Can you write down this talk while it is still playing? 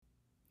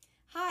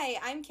Hi,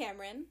 I'm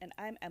Cameron. And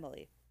I'm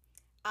Emily.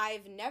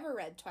 I've never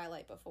read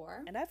Twilight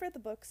before. And I've read the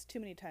books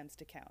too many times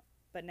to count,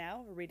 but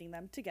now we're reading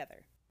them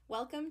together.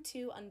 Welcome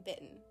to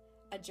Unbitten,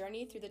 a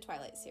journey through the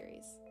Twilight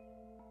series.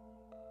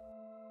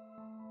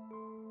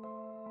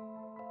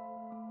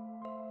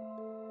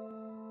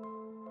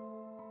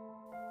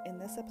 In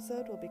this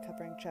episode, we'll be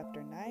covering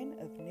Chapter 9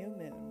 of New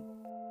Moon.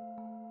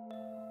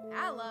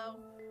 Hello.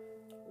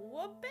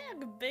 We're back,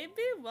 baby.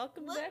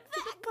 Welcome back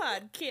to the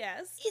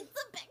podcast.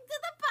 It's back to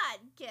the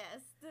podcast.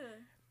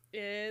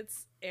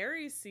 It's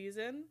Aries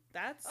season.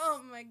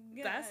 Oh my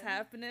god. That's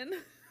happening.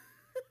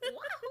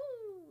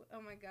 Wahoo!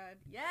 Oh my god.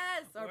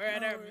 Yes! We're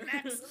at our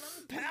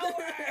maximum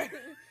power!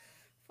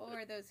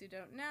 For those who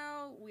don't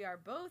know, we are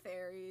both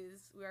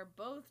Aries. We are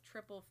both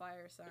triple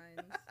fire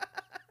signs.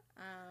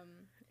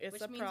 It's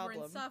which a means problem.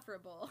 we're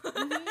insufferable.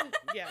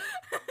 Yeah.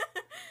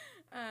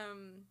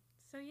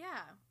 So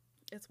yeah.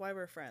 It's why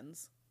we're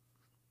friends.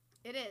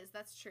 It is.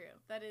 That's true.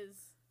 That is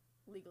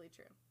legally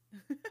true.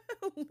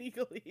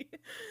 Legally.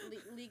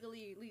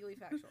 Legally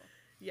factual.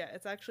 Yeah,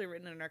 it's actually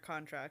written in our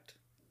contract.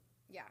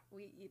 Yeah,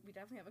 we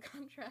definitely have a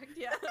contract.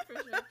 Yeah, for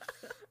sure.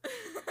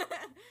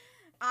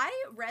 I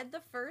read the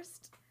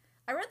first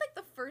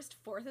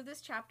fourth of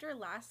this chapter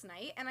last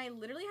night, and I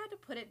literally had to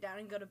put it down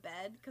and go to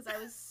bed because I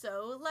was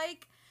so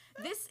like,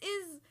 this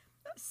is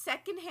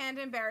secondhand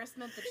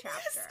embarrassment. The chapter.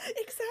 Yes,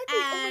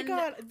 exactly. And oh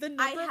my god, the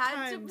number of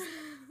times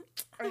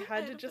I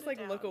had to just like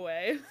look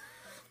away.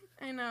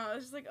 I know. I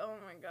was just like, oh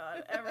my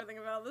god, everything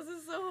about this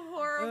is so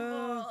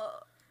horrible.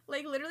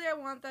 Like, literally, I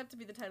want that to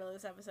be the title of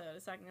this episode,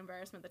 is Second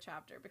Embarrassment, the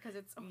chapter, because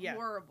it's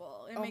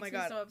horrible. It makes me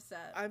so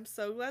upset. I'm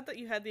so glad that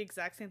you had the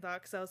exact same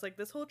thought, because I was like,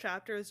 this whole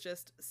chapter is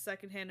just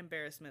secondhand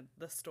embarrassment,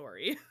 the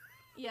story.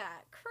 Yeah,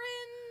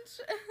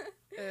 cringe.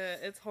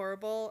 It's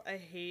horrible. I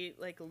hate,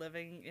 like,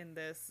 living in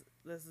this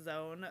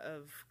zone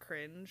of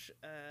cringe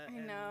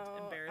and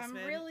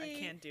embarrassment. I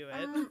can't do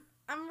it.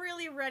 I'm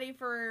really ready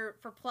for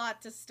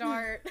plot to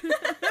start.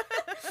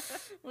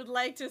 Would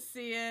like to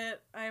see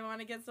it. I want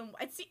to get some.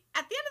 I'd see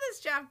at the end of this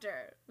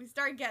chapter. We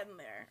start getting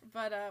there,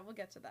 but we'll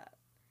get to that.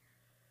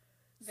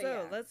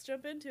 But let's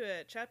jump into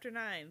it. Chapter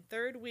 9,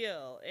 Third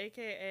Wheel,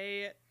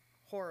 aka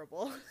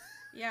horrible.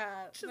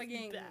 Yeah, just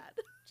fucking bad.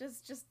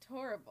 Just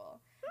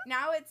horrible.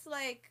 Now it's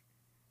like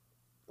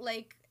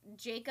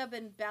Jacob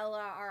and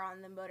Bella are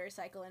on the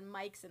motorcycle and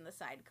Mike's in the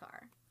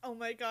sidecar. Oh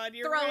my god,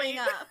 you're throwing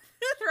right. up.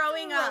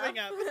 Throwing up.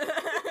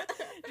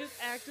 Just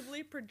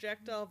actively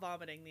projectile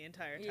vomiting the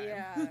entire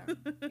time.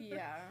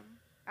 Yeah.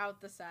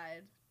 Out the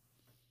side.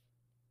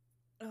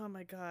 Oh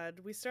my god.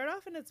 We start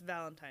off and it's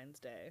Valentine's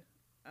Day.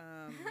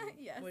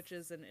 Yes. Which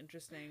is an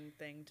interesting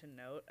thing to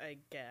note, I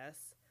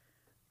guess.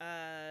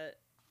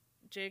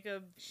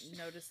 Jacob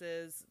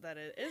notices that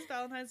it is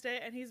Valentine's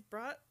Day and he's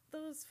brought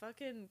those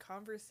fucking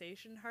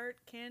conversation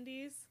heart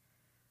candies.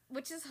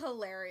 Which is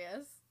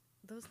hilarious.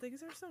 Those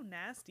things are so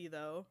nasty,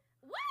 though.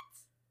 What?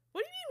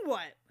 What do you mean,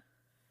 what?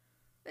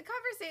 The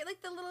conversation,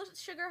 like the little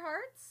sugar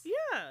hearts?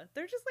 Yeah,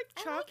 they're just like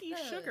chalky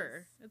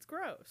sugar. It's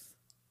gross.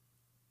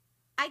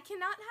 I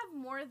cannot have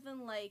more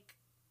than like...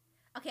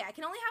 Okay, I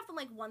can only have them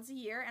like once a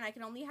year, and I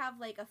can only have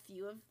like a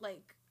few of,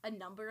 like, a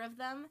number of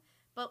them.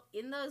 But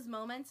in those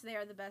moments, they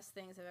are the best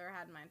things I've ever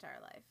had in my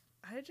entire life.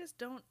 I just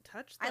don't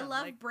touch them. I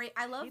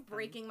love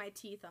breaking my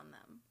teeth on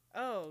them.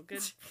 Oh,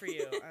 good for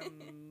you.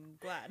 I'm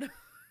glad.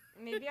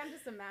 Maybe I'm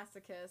just a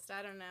masochist.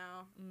 I don't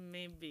know.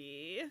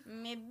 Maybe.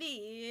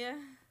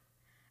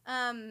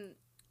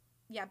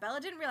 Yeah,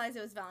 Bella didn't realize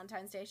it was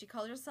Valentine's Day. She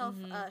called herself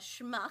a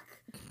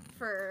schmuck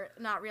for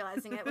not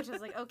realizing it, which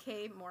is like,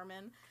 okay,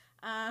 Mormon.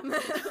 Okay,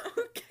 Mormon.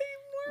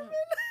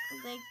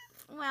 Like,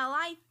 well,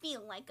 I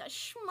feel like a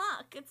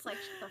schmuck. It's like,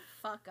 shut the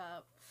fuck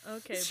up.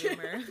 Okay,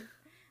 boomer.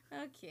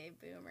 Okay,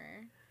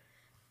 boomer.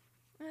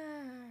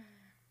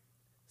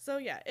 So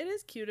yeah, it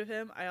is cute of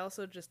him. I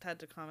also just had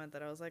to comment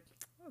that I was like,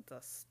 that's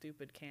a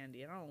stupid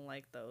candy. I don't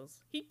like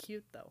those. He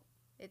cute though.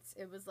 It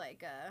was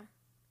like a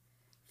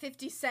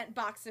 50-cent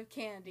box of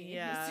candy.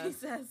 Yeah. He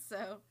says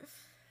so.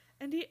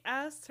 And he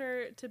asked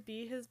her to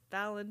be his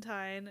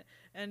Valentine,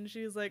 and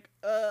she's like,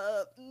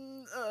 what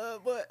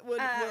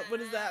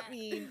does that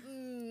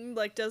mean?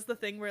 Like, does the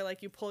thing where,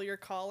 like, you pull your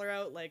collar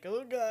out, like,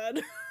 oh,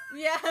 God.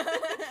 Yeah.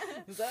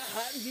 Is that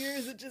hot in here?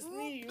 Is it just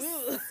me?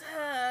 About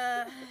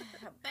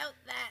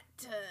that.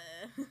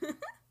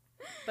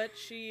 But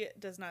she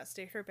does not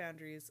state her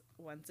boundaries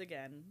once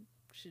again.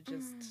 She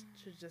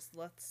just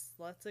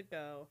lets it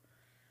go.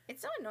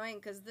 It's so annoying,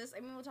 because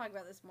we'll talk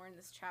about this more in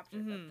this chapter,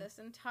 but this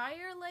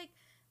entire, like,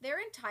 their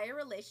entire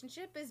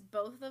relationship is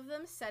both of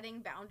them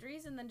setting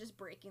boundaries and then just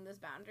breaking those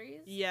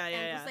boundaries.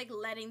 And just, like,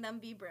 letting them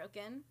be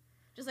broken.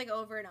 Just, like,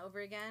 over and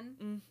over again.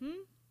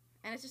 Mm-hmm.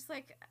 And it's just,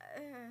 like...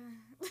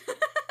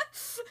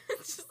 it's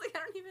just, like, I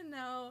don't even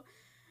know.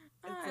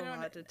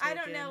 I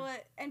don't know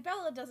what... And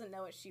Bella doesn't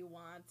know what she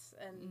wants.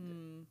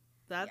 And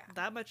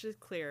that much is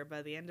clear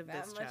by the end of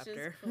this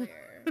chapter. That much is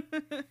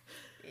clear.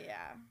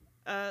 Yeah.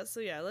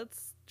 So yeah,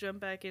 let's jump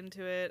back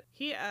into it.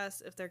 He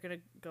asks if they're gonna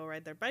go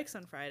ride their bikes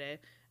on Friday,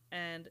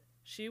 and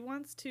she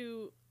wants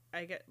to,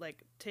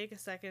 take a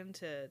second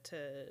to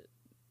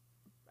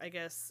I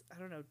guess, I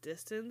don't know,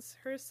 distance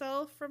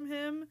herself from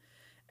him.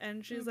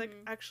 And she's like,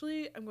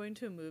 actually, I'm going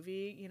to a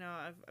movie. You know,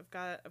 I've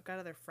got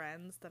other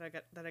friends that I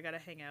got to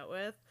hang out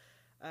with.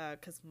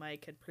 Because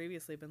Mike had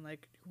previously been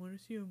like, "Do you want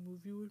to see a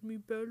movie with me,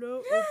 Bella?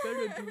 Oh,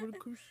 Bella, do you want to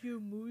go see a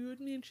movie with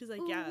me?" And she's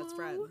like, "Yeah, it's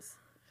friends."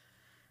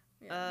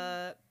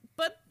 Yeah.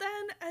 But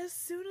then as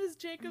soon as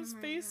Jacob's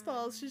face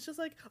falls, she's just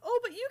like, "Oh,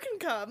 but you can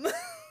come."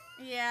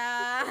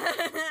 Yeah.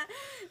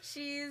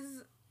 she's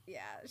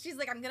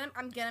like, I'm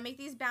gonna make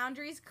these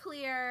boundaries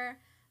clear.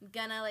 I'm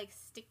gonna like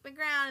stick my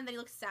ground. And then he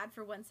looks sad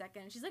for 1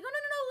 second. She's like, "Oh,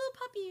 no, little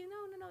puppy,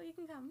 no, you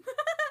can come."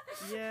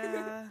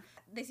 Yeah.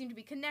 They seem to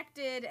be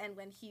connected, and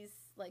when he's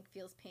like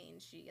feels pain,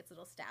 she gets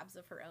little stabs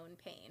of her own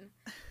pain.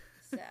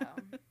 So,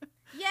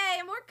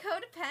 yay, more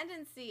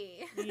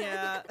codependency.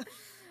 Yeah.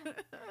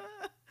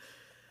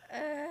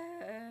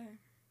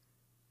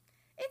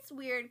 It's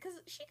weird because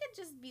she could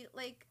just be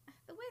like,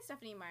 the way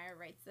Stephenie Meyer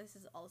writes this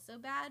is also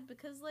bad,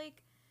 because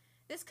like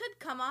this could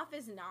come off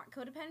as not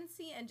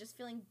codependency and just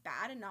feeling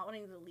bad and not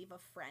wanting to leave a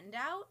friend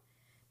out,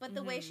 but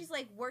the way she's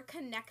like, we're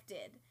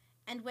connected,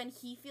 and when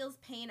he feels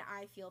pain,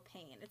 I feel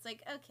pain. It's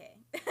like, okay.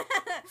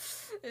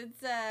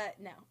 It's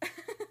no.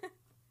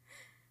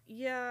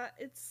 Yeah,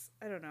 it's,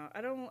 I don't know.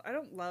 I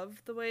don't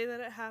love the way that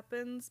it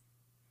happens.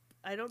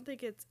 I don't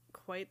think it's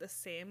quite the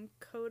same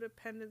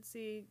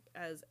codependency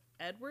as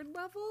Edward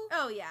level.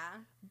 Oh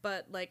yeah.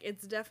 But like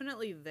it's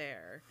definitely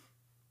there.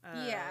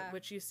 Yeah.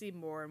 Which you see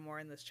more and more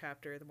in this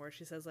chapter, the more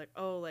she says like,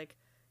 "Oh, like,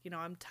 you know,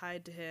 I'm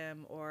tied to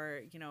him,"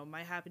 or, you know,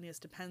 "My happiness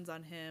depends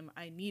on him.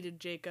 I needed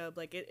Jacob."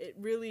 Like it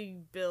really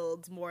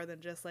builds more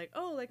than just like,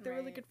 "Oh, like they're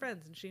really good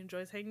friends and she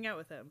enjoys hanging out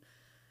with him."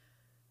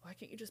 Why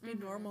can't you just be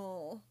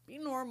normal? Be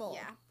normal.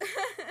 Yeah.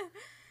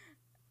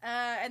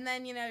 And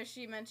then, you know,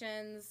 she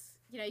mentions,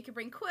 you know, you could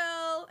bring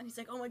Quill, and he's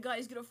like, "Oh my god,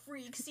 he's gonna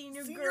freak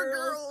senior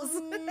girls."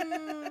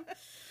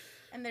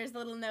 And there's the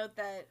little note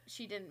that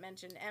she didn't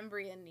mention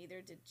Embry, and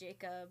neither did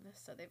Jacob,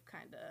 so they've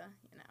kind of,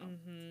 you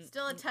know,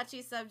 still a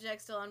touchy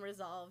subject, still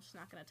unresolved. She's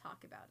not going to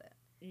talk about it.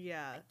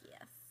 Yeah. I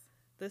guess.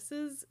 This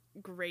is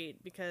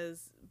great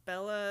because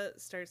Bella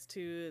starts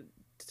to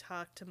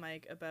talk to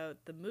Mike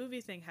about the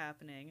movie thing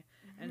happening,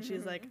 and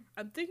she's like,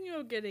 "I'm thinking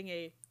of getting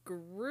a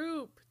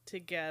group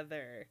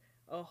together.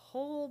 A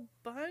whole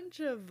bunch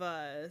of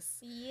us."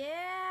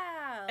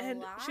 Yeah.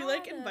 And she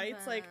like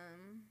invites like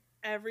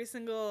every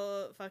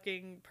single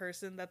fucking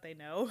person that they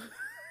know.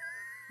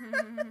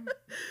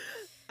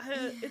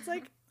 It's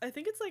like, I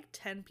think it's like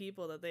 10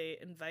 people that they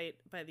invite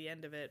by the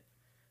end of it.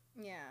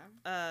 Yeah.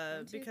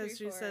 1, 2, because 3,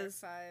 she 4, says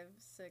 5,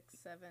 6,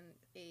 7,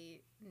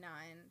 8, 9,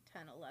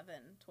 10, 11,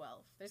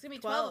 12. There's gonna be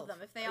 12 of them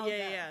if they all go.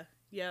 Yeah.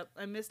 Yep.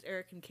 I missed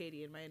Eric and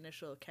Katie in my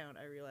initial account,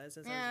 I realized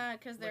as I was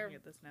because looking they're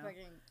at this now.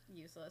 fucking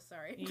useless,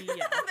 sorry. Yeah.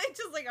 They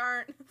just like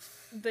aren't.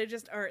 They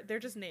just aren't. They're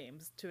just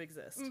names to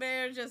exist.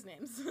 They're just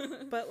names.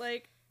 But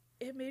like,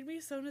 it made me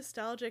so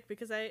nostalgic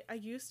because I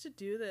used to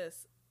do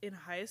this in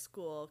high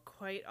school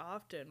quite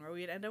often, where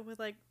we'd end up with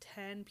like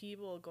 10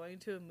 people going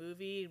to a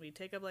movie, and we'd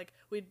take up like,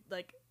 we'd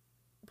like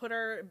put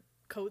our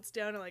coats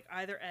down at like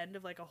either end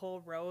of like a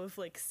whole row of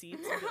like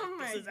seats. And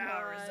like, this is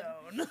our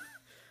zone.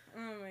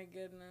 Oh my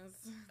goodness.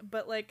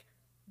 But like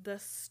the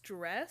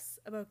stress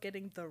about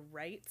getting the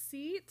right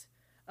seat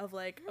of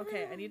like,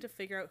 okay, I need to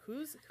figure out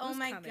who's oh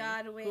my coming,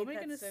 god, wait, who am I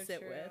that's gonna so sit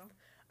true. with.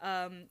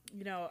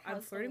 You know, How's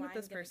I'm flirting with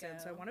this the line person, gonna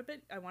so go?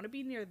 I want to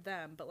be near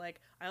them, but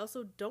like I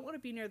also don't want to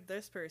be near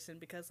this person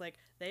because like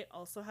they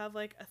also have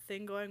like a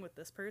thing going with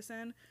this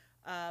person,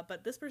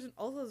 but this person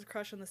also has a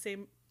crush on the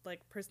same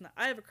like person that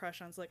I have a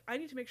crush on, so like I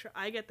need to make sure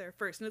I get there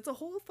first, and it's a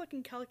whole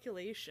fucking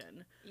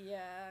calculation.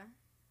 Yeah.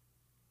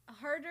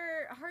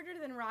 Harder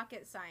than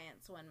rocket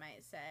science, one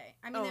might say.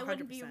 I mean, it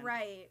wouldn't be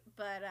right,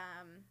 but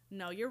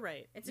no, you're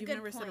right. It's a You've good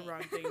never point. said a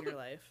wrong thing in your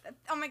life.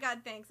 Oh my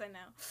god, thanks, I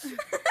know.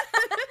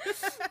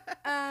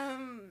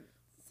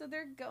 So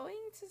they're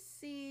going to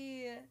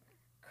see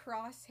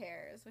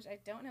Crosshairs, which I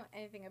don't know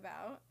anything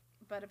about,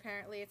 but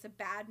apparently it's a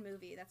bad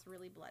movie that's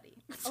really bloody.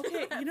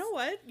 Okay, you know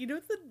what? You know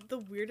what the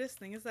weirdest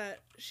thing is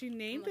that she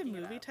named a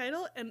movie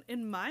title, and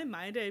in my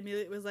mind I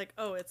immediately was like,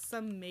 oh, it's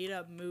some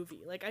made-up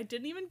movie. Like, I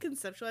didn't even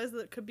conceptualize that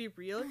it could be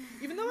real,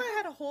 even though I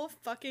had a whole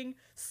fucking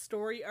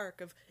story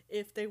arc of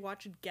if they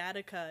watched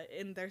Gattaca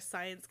in their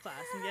science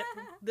class, and yet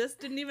this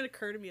didn't even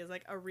occur to me as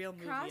like a real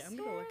movie. I'm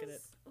gonna look at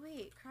it.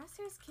 Wait,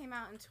 Crosshairs came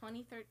out in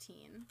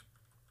 2013.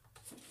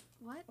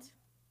 What?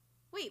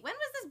 Wait, when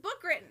was this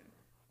book written?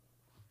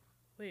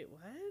 Wait,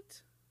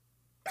 what?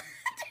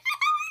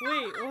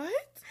 Wait,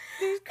 what?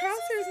 There's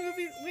Crosshairs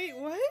movie. Wait,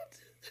 what?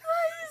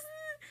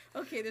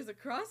 Okay, there's a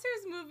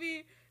Crosshairs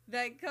movie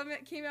that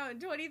came out in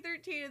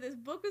 2013, and this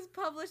book was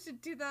published in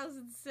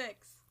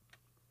 2006.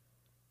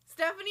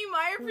 Stephenie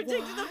Meyer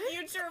predicted the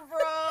future, bro.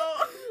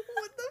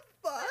 What the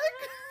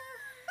fuck?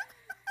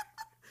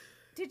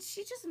 Did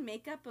she just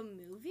make up a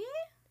movie?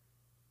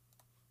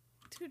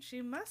 Dude,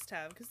 she must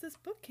have, because this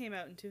book came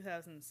out in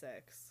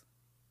 2006.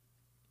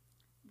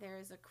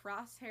 There's a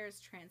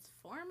Crosshairs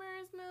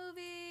Transformers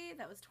movie.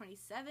 That was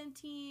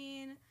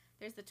 2017.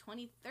 There's the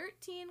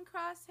 2013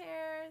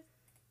 Crosshairs.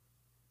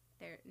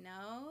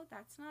 No,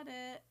 that's not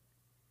it.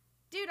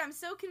 Dude, I'm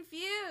so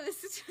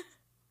confused.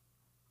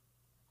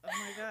 Oh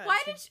my god.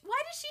 Why does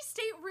she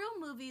state real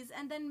movies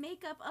and then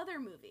make up other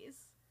movies?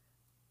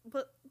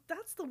 But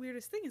that's the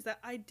weirdest thing, is that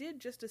I did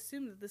just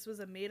assume that this was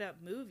a made-up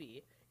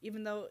movie,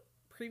 even though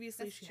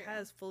previously she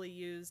has fully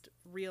used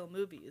real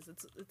movies.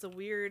 It's a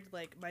weird,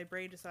 like, my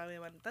brain just suddenly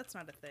went, that's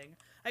not a thing.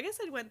 I guess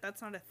I went,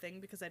 that's not a thing,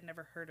 because I'd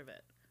never heard of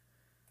it.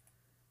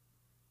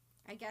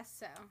 I guess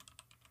so.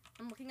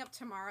 I'm looking up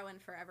Tomorrow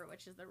and Forever,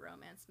 which is the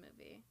romance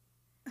movie.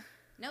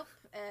 Nope.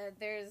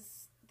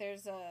 There's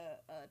a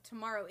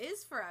Tomorrow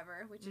is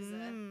Forever, which is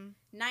a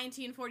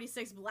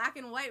 1946 black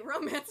and white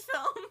romance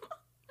film.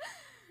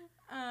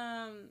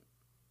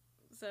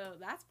 So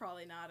that's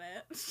probably not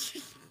it.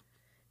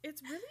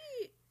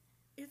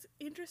 It's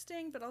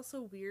interesting, but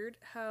also weird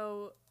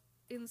how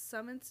in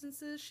some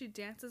instances she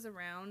dances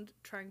around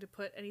trying to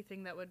put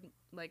anything that would,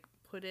 like,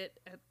 put it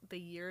at the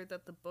year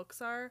that the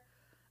books are.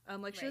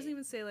 Like, she doesn't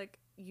even say, like,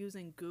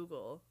 using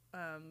Google,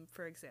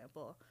 for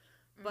example.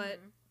 But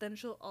then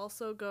she'll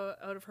also go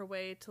out of her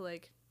way to,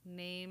 like,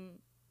 name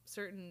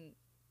certain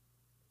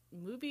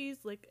movies,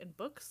 like, and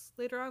books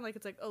later on. Like,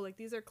 it's like, oh, like,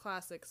 these are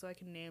classics, so I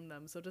can name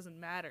them, so it doesn't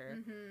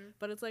matter.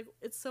 But it's like,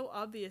 it's so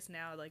obvious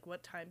now, like,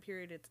 what time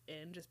period it's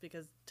in, just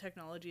because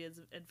technology is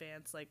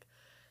advanced, like,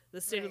 the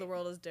state of the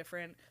world is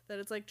different, that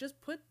it's like, just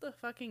put the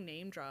fucking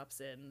name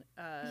drops in,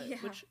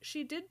 which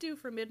she did do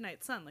for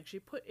Midnight Sun. Like, she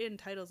put in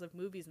titles of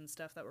movies and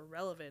stuff that were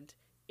relevant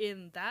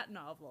in that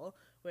novel,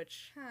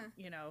 which,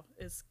 you know,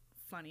 is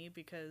funny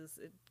because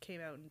it came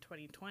out in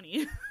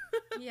 2020.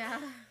 Yeah.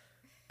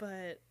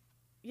 But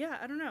yeah,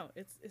 I don't know.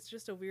 It's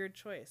just a weird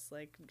choice.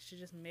 Like, she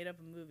just made up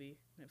a movie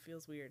and it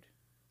feels weird.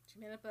 She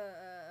made up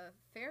a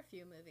fair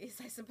few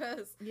movies, I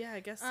suppose. Yeah,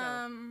 I guess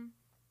so.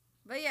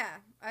 But yeah,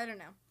 I don't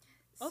know.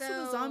 Also,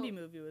 the zombie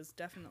movie was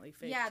definitely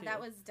fake. Yeah, too.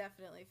 That was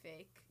definitely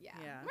fake. Yeah.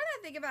 When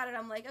I think about it,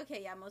 I'm like,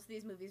 okay, yeah, most of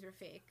these movies were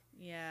fake.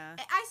 Yeah.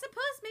 I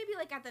suppose maybe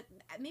like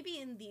maybe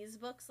in these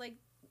books, like,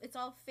 it's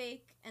all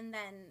fake, and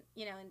then,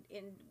 you know,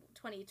 in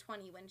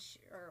 2020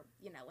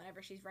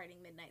 whenever she's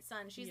writing Midnight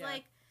Sun, she's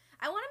like,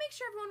 I want to make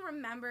sure everyone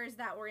remembers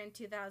that we're in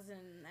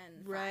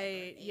 2005.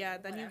 Right. Yeah.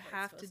 Then you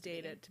have to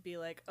date it to be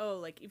like, oh,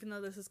 like, even though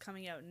this is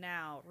coming out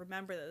now,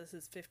 remember that this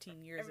is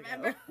 15 years ago.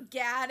 Remember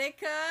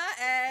Gattaca?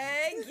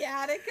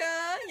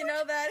 Gattaca? You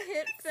know that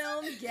hit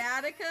film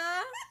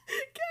Gattaca?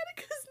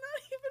 Gattaca's not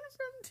even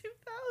from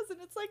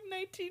 2000. It's like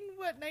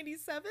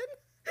 97?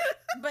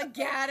 But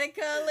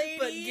Gattaca, ladies.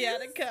 But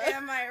Gattaca.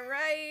 Am I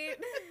right?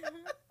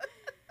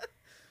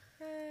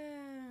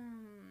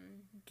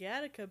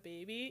 Gattaca,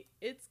 baby.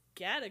 It's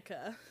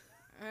Gattaca.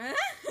 Oh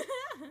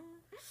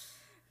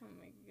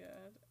my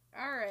god.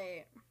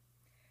 Alright.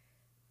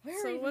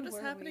 So what is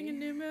happening in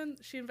New Moon?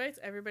 She invites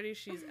everybody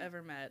she's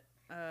ever met.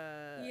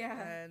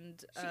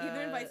 And she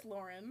even invites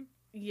Lauren.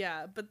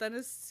 Yeah, but then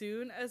as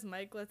soon as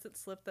Mike lets it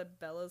slip that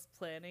Bella's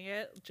planning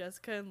it,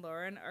 Jessica and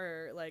Lauren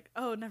are like,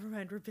 oh, never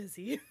mind, we're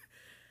busy.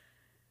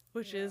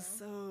 Which is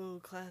so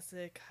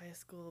classic high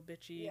school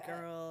bitchy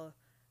girl.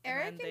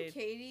 Eric and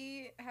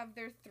Katie have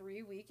their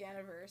 3-week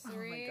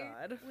anniversary. Oh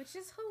my god. Which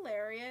is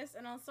hilarious,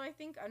 and also I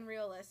think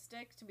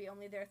unrealistic to be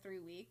only there 3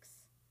 weeks.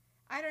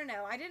 I don't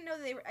know. I didn't know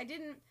it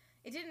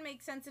didn't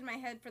make sense in my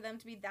head for them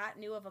to be that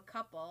new of a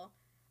couple.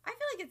 I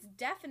feel like it's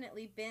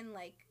definitely been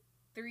like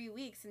 3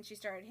 weeks since she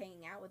started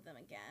hanging out with them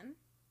again.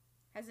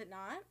 Has it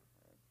not?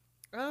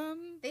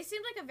 They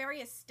seemed like a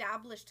very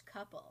established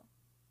couple.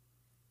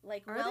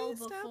 Like, well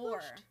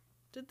before.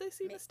 Did they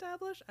seem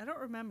established? I don't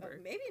remember.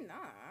 Maybe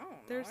not. I don't know.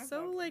 There's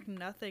so, like,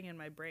 nothing in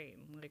my brain.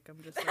 Like,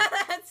 I'm just like...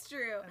 That's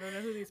true. I don't know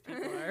who these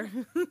people are.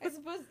 I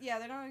suppose, yeah,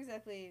 they're not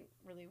exactly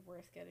really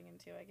worth getting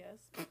into, I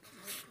guess.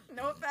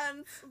 No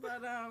offense,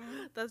 but,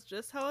 That's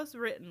just how it's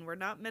written. We're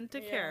not meant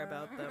to care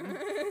about them.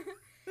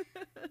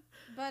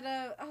 But,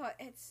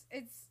 it's...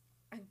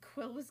 And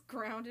Quill was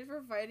grounded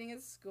for fighting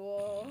at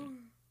school.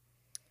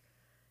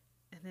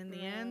 And in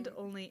the end,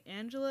 only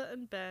Angela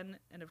and Ben,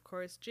 and of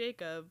course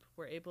Jacob,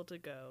 were able to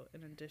go,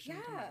 in addition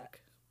to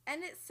Mike.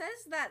 And it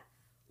says that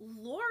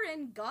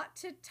Lauren got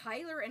to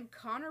Tyler and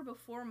Connor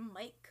before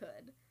Mike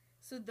could.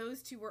 So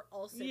those two were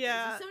also busy.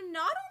 So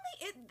not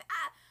only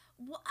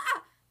what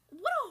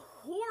a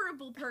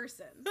horrible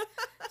person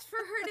for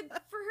her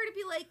to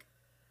be like,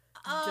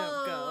 oh,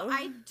 don't go.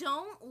 I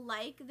don't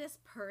like this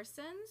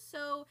person,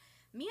 so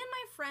me and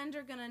my friend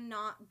are gonna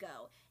not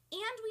go. And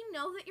we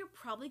know that you're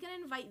probably going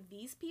to invite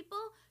these people,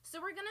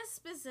 so we're going to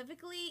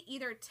specifically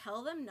either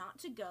tell them not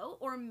to go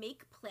or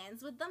make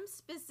plans with them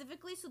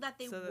specifically so that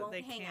they won't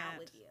hang out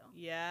with you.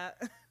 Yeah.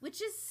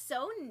 Which is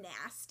so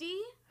nasty.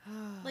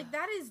 Like,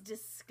 that is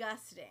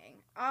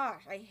disgusting. Oh,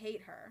 I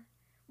hate her.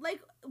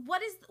 Like,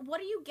 what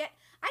do you get?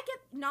 I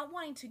get not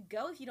wanting to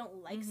go if you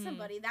don't like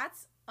somebody.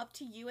 That's up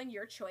to you and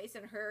your choice,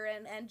 and her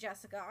and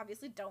Jessica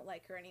obviously don't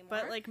like her anymore.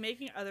 But, like,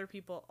 making other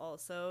people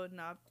also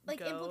not like,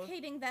 go.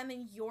 Implicating them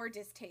in your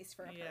distaste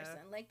for a person.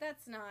 Like,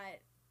 that's not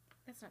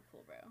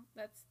cool, bro.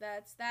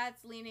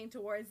 That's leaning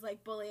towards,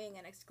 like, bullying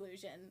and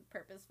exclusion,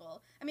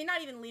 purposeful. I mean,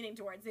 not even leaning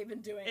towards, they've been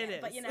doing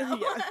it. But, you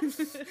know.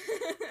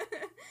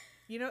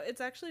 You know,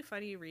 it's actually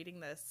funny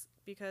reading this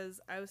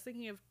because I was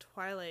thinking of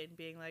Twilight and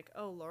being like,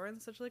 oh,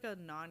 Lauren's such like a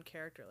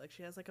non-character. Like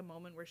she has like a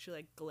moment where she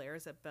like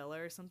glares at Bella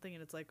or something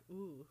and it's like,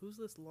 ooh, who's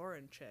this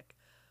Lauren chick?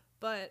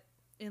 But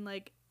in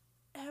like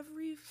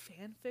every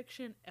fan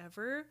fiction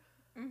ever,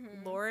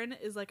 Lauren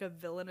is like a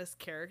villainous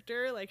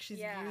character. Like she's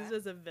used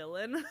as a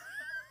villain.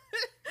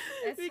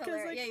 That's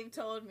hilarious. Like, yeah, you've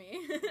told me.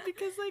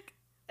 Because like,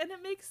 and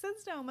it makes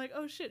sense now. I'm like,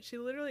 oh shit, she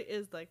literally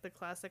is like the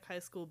classic high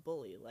school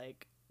bully.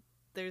 Like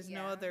there's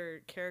no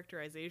other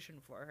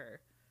characterization for her.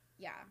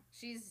 Yeah,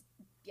 she's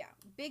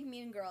big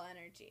mean girl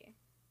energy.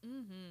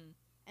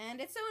 And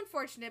it's so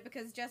unfortunate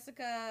because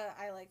Jessica,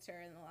 I liked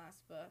her in the last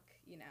book,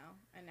 you know,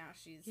 and now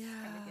she's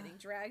kind of getting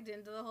dragged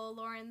into the whole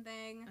Lauren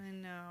thing. I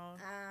know.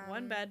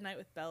 One bad night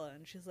with Bella,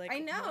 and she's like, I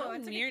know,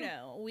 it's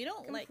weirdo. We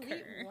don't like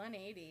her.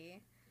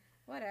 180.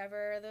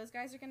 Whatever. Those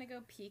guys are gonna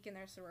go peak in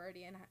their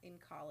sorority in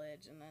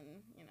college, and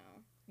then, you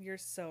know. You're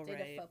so date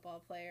right. A football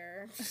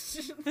player.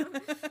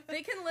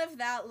 They can live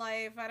that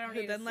life. I don't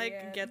need then to like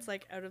see it. Gets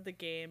like out of the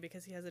game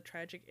because he has a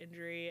tragic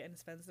injury and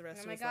spends the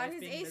rest of his life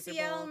being his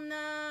miserable. ACL,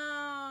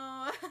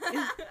 no.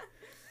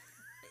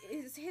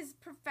 his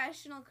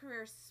professional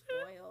career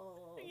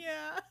spoiled.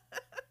 Yeah.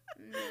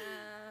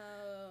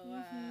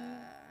 No.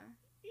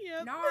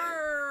 Yep.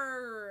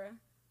 Nar.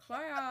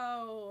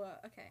 Cleo.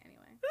 Okay,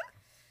 anyway.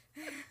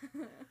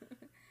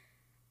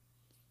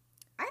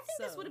 I think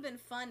this would have been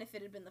fun if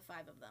it had been the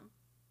 5 of them.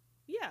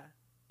 Yeah,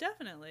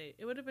 definitely.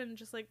 It would have been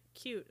just like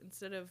cute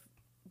instead of,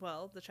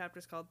 well, the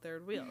chapter's called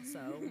Third Wheel,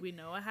 so we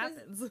know what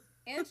happens.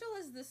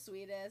 Angela's the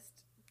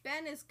sweetest.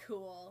 Ben is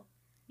cool.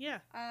 Yeah.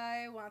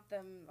 I want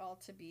them all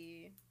to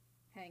be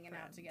hanging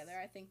Friends. out together.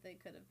 I think they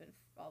could have been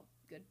all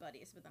good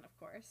buddies, but then of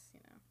course, you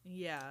know.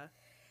 Yeah.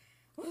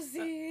 We'll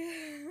see.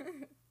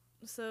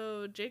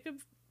 So Jacob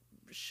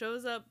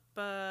shows up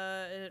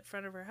in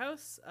front of her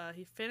house.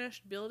 He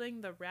finished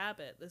building the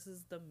rabbit. This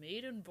is the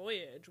maiden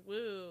voyage.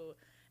 Woo.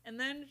 And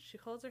then she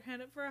holds her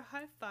hand up for a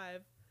high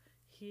five.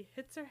 He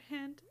hits her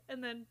hand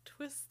and then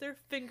twists their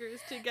fingers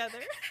together.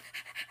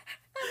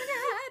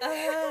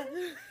 Oh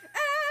my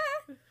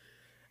god.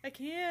 I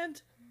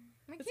can't.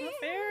 It's not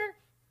fair.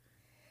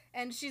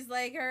 And she's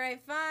like, all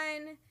right,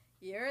 fine.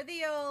 You're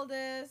the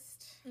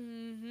oldest.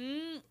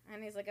 And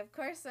he's like, of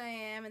course I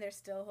am. And they're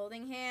still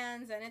holding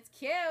hands and it's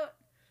cute.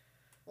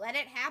 Let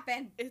it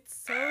happen. It's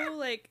so,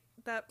 like,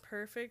 that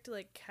perfect,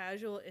 like,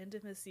 casual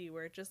intimacy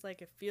where it just,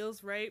 like, it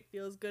feels right,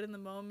 feels good in the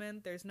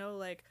moment. There's no,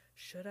 like,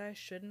 should I,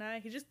 shouldn't I?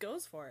 He just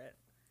goes for it.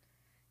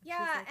 Yeah,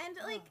 like, and,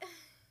 like,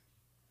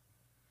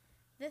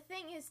 the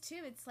thing is,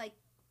 too, it's, like,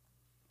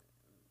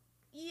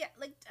 yeah,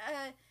 like,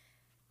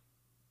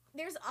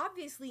 there's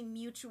obviously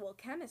mutual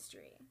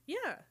chemistry.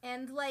 Yeah.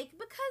 And, like,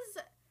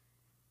 because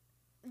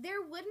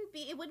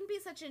it wouldn't be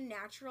such a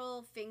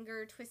natural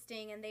finger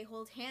twisting and they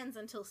hold hands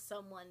until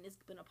someone is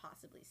gonna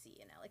possibly see,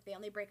 you know, like they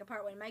only break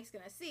apart when Mike's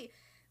gonna see.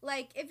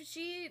 Like if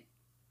she,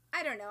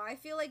 I don't know, I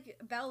feel like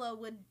Bella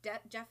would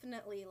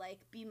definitely like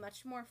be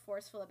much more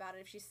forceful about it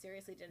if she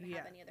seriously didn't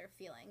have any other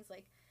feelings,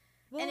 like,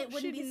 well, and it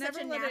wouldn't be such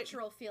a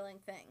natural feeling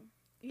thing.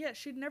 Yeah,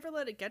 she'd never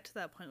let it get to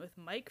that point with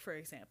Mike, for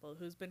example,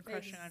 who's been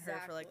crushing on her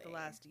for like the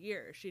last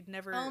year. She'd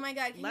never Oh my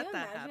god, can let you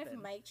that imagine happen.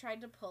 if Mike tried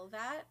to pull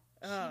that?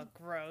 Oh,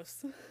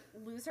 gross.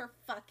 Lose her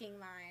fucking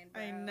mind,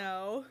 bro. I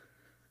know.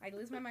 I'd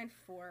lose my mind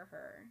for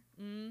her.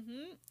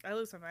 I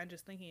lose my mind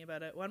just thinking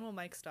about it. When will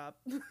Mike stop?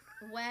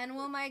 When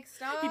will Mike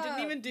stop? He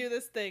didn't even do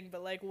this thing,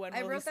 but like when will he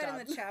stop? I wrote that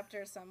in the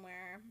chapter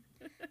somewhere.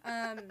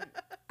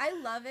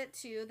 I love it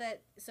too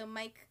that so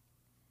Mike,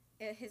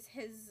 it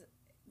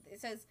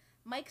says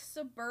Mike's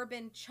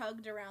Suburban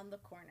chugged around the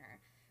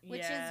corner,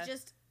 which is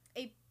just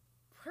a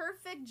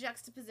perfect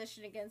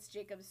juxtaposition against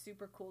Jacob's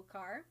super cool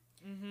car.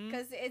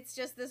 Because it's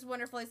just this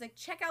wonderful, he's like,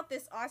 check out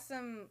this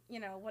awesome,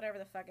 you know, whatever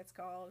the fuck it's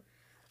called.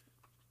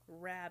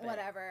 Rabbit.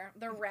 Whatever.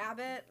 The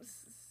rabbit.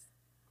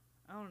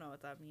 I don't know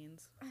what that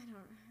means. I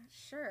don't,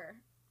 sure.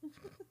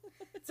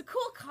 It's a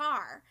cool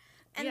car.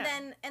 And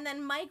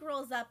then Mike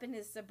rolls up in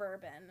his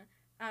Suburban.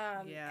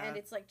 And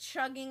it's like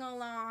chugging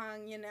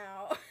along, you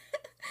know.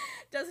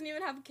 Doesn't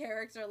even have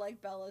character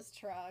like Bella's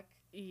truck.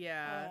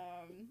 Yeah.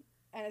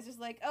 And it's just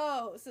like,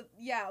 oh, so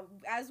yeah,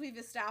 as we've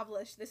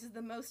established, this is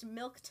the most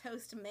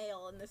milquetoast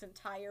male in this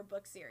entire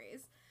book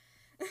series.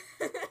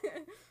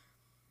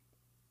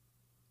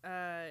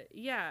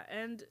 Yeah,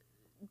 and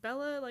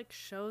Bella, like,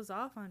 shows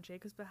off on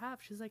Jacob's behalf.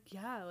 She's like,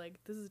 yeah, like,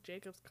 this is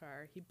Jacob's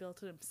car. He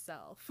built it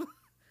himself.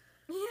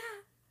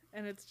 Yeah.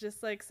 And it's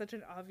just, like, such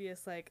an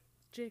obvious, like,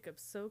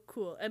 Jacob's so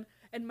cool. And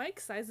Mike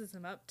sizes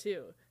him up,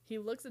 too. He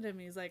looks at him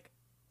and he's like,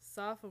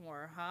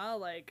 sophomore, huh?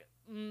 Like,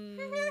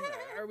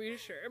 are we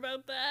sure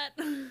about that?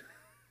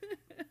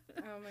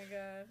 Oh my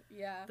god,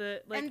 yeah.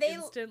 The like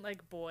instant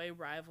like boy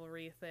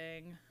rivalry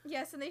thing.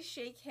 Yes, and they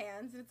shake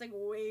hands and it's like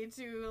way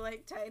too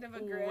like tight of a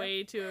grip.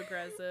 Way too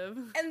aggressive.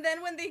 And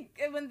then when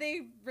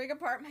they break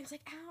apart, Mike's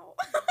like, ow.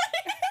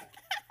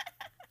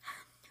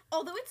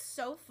 Although it's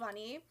so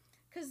funny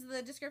because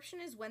the description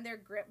is when their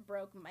grip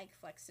broke, Mike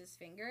flexed his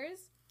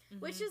fingers,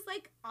 which is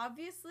like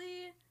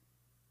obviously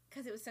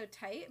because it was so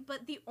tight,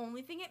 but the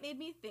only thing it made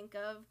me think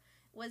of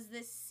was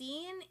this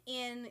scene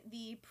in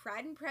the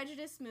Pride and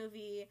Prejudice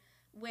movie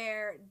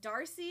where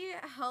Darcy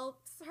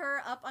helps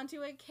her up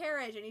onto a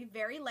carriage and he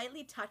very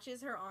lightly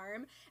touches her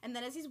arm, and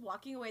then as he's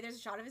walking away there's a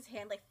shot of his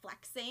hand like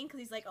flexing because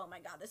he's like, oh my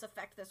god, this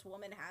effect this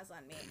woman has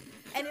on me.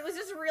 And it was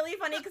just really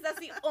funny because that's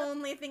the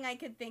only thing I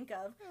could think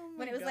of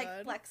when it was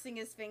like flexing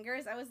his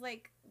fingers. I was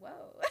like, whoa.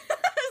 I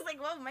was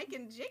like, whoa, Mike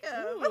and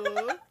Jacob.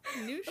 Ooh,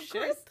 new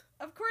shit.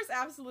 Of course,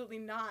 absolutely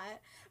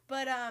not.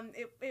 But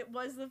it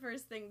was the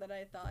first thing that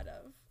I thought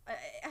of.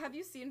 Have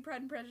you seen Pride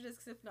and Prejudice?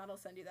 Because if not, I'll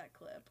send you that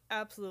clip.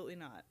 Absolutely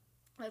not.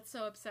 That's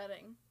so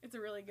upsetting. It's a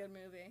really good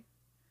movie.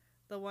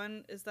 That's the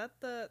one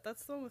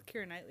with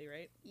Keira Knightley,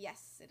 right?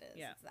 Yes, it is.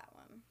 Yeah. It's that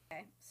one.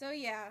 Okay. So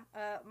yeah,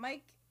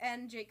 Mike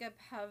and Jacob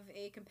have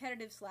a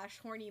competitive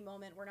 / horny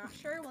moment. We're not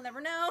sure. We'll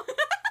never know.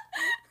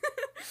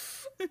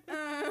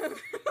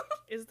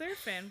 Is there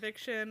fan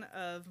fiction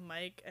of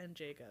Mike and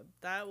Jacob?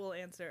 That will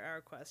answer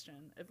our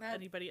question. If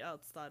anybody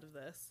else thought of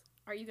this.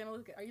 Are you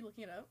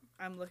looking it up?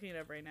 I'm looking it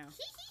up right now.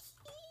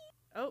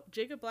 Oh,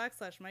 Jacob Black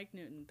 / Mike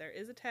Newton. There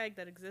is a tag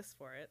that exists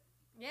for it.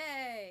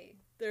 Yay!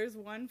 There's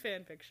one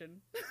fan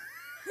fiction.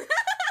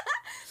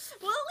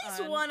 Well, at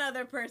least one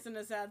other person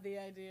has had the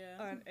idea.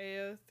 On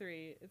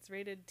AO3, it's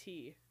rated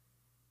T.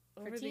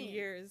 Over the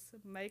years,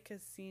 Mike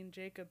has seen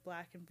Jacob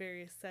Black in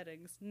various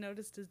settings,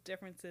 noticed his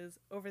differences.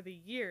 Over the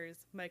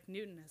years, Mike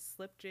Newton has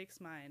slipped Jake's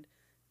mind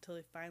until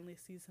he finally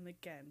sees him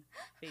again,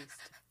 face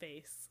to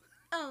face.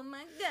 Oh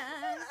my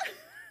god!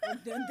 And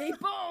then they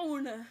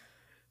bone!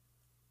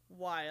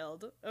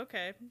 Wild.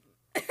 Okay.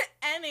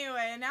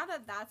 Anyway, now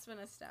that that's been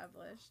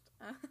established,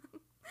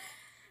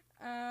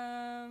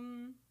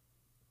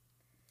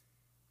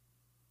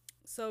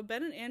 so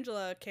Ben and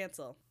Angela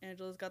cancel.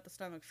 Angela's got the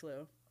stomach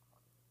flu.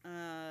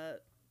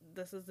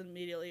 This is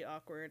immediately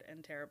awkward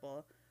and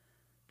terrible.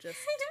 Just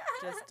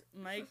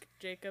Mike,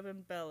 Jacob,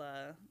 and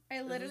Bella.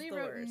 I literally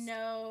wrote worst.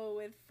 No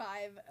with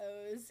 5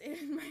 O's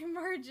in my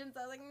margins.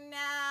 I was like,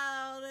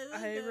 no, this is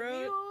gonna be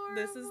horrible.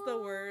 This is the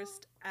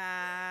worst.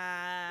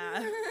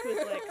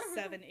 With like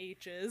 7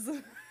 H's.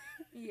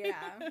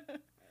 Yeah,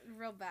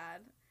 real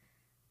bad.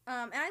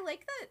 And I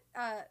like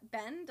that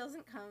Ben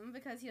doesn't come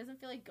because he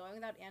doesn't feel like going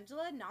without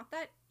Angela. Not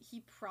that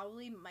he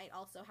probably might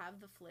also have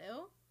the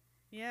flu.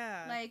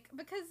 Yeah. Like,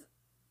 because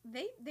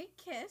they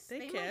kiss.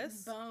 They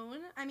kiss. Like, bone.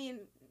 I mean,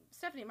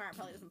 Stephanie Meyer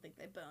probably doesn't think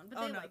they bone.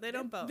 But they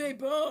don't bone. They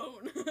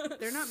bone.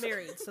 They're not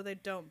married, so they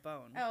don't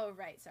bone. Oh,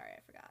 right. Sorry,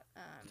 I forgot.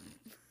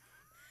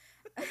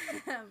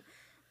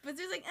 But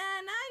there's like, nah,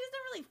 I just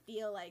don't really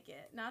feel like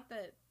it. Not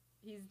that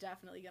he's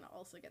definitely going to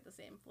also get the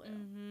same flu.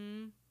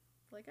 Mm-hmm.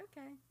 Like,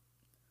 okay.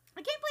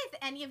 I can't believe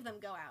any of them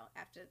go out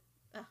after...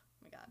 Oh,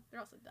 my God.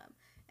 They're also dumb.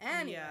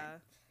 Anyway. Yeah.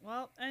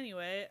 Well,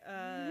 anyway,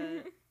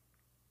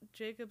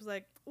 Jacob's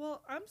like,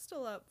 well, I'm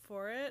still up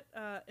for it.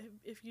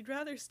 If you'd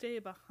rather stay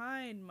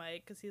behind,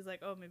 Mike, because he's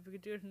like, oh, maybe we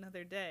could do it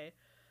another day.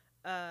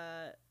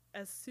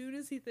 As soon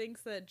as he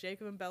thinks that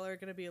Jacob and Bella are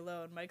going to be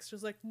alone, Mike's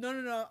just like,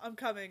 no, I'm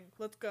coming.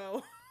 Let's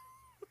go.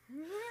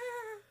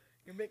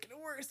 You're making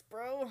it worse,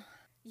 bro.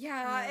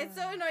 Yeah, it's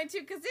so annoying, too,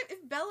 because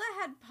if Bella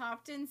had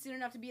popped in soon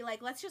enough to be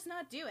like, let's just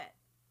not do it,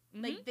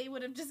 mm-hmm. like, they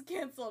would have just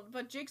canceled.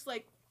 But Jake's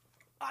like,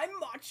 I'm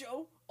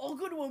macho. I'll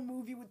go to a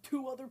movie with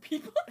 2 other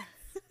people.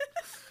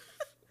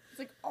 It's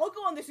like, I'll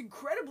go on this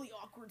incredibly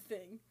awkward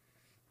thing.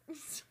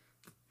 It's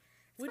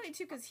funny,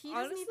 too, because he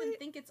doesn't even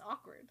think it's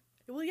awkward.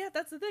 Well, yeah,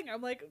 that's the thing.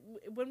 I'm like,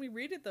 when we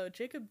read it, though,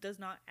 Jacob does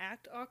not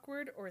act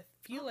awkward or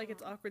feel like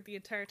it's awkward the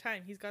entire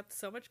time. He's got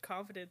so much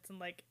confidence in,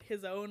 like,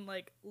 his own,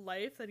 like,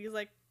 life that he's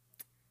like,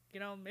 you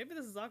know, maybe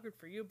this is awkward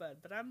for you, bud,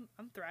 but I'm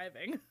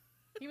thriving.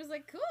 He was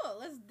like, cool,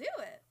 let's do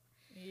it.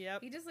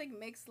 Yep. He just, like,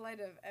 makes light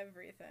of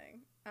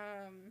everything.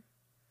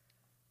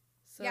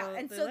 So yeah,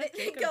 and so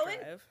they go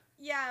drive. In.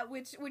 Yeah,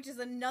 which is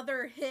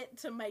another hit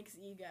to Mike's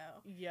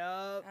ego.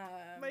 Yup.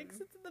 Mike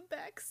sits in the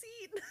back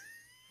seat.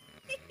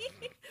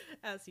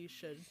 As he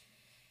should.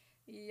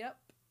 Yep.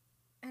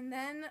 And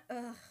then,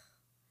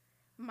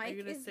 Mike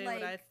is say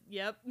like...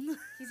 Yep.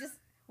 He's just,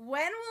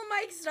 when will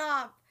Mike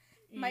stop?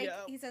 Mike,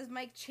 yep. He says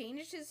Mike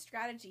changed his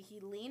strategy. He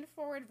leaned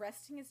forward,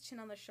 resting his chin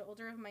on the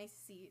shoulder of my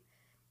seat.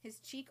 His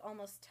cheek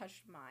almost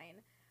touched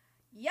mine.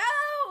 Yo!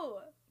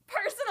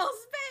 Personal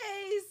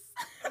space!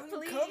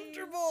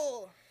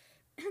 Uncomfortable!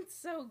 It's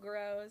so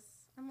gross.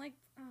 I'm like,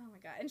 oh my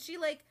god. And she,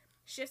 like,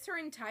 shifts her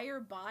entire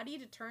body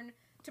to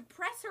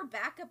press her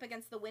back up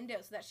against the window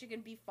so that she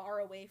can be far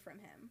away from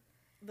him.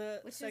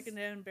 The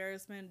secondhand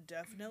embarrassment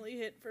definitely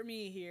hit for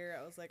me here.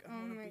 I was like, I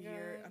don't want to be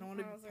here. I don't want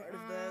to be part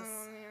of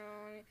this.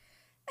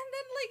 And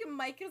then, like,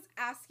 Mike is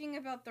asking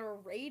about the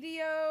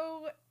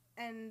radio,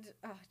 and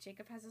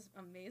Jacob has this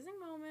amazing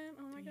moment.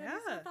 Oh my god,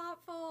 he's so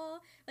thoughtful.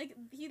 Like,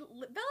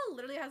 Bella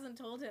literally hasn't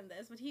told him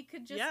this, but he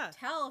could just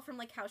tell from,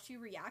 like, how she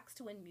reacts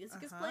to when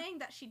music is playing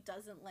that she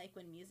doesn't like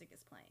when music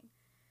is playing.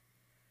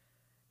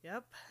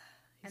 Yep.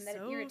 He's and that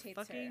so it irritates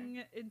fucking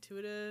her.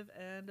 Intuitive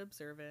and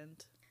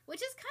observant.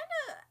 Which is kind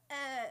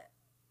of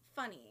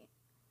funny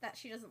that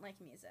she doesn't like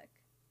music.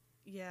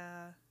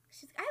 Yeah.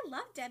 She's like, I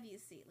love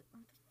Debussy. Like,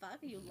 what the fuck?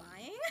 Are you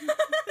lying?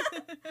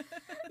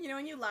 You know,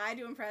 when you lie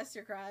to impress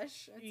your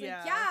crush. It's like,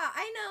 yeah,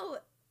 I know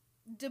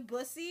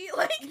Debussy.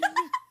 Like,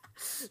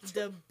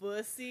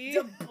 Debussy.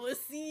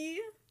 Debussy.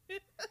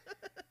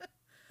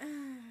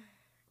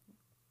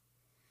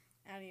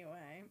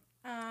 Anyway,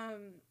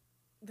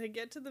 they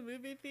get to the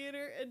movie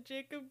theater and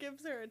Jacob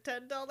gives her a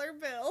 $10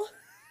 bill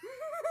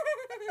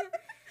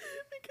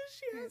because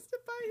she has to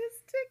buy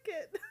his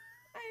ticket.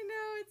 I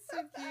know, it's so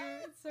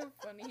cute. It's so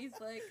funny.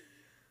 He's like,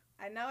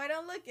 I know I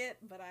don't look it,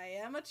 but I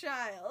am a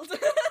child.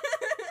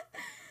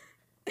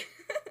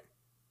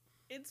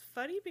 It's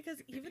funny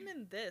because even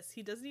in this,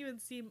 he doesn't even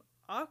seem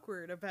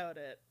awkward about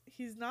it.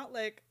 He's not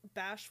like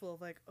bashful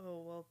of like,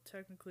 oh, well,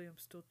 technically I'm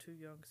still too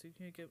young, so you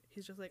can't get.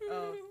 He's just like,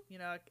 oh, you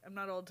know, I'm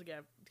not old to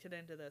get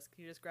into this.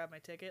 Can you just grab my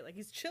ticket? Like,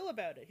 he's chill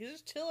about it. He's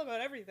just chill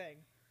about everything.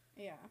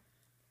 Yeah.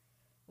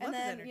 Love and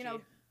then, his energy. you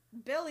know,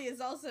 Billy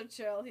is also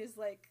chill. He's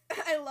like,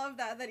 I love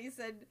that he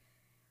said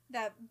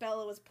that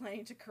Bella was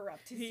planning to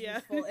corrupt his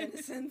youthful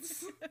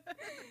innocence.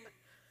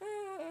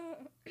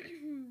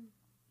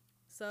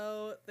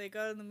 So they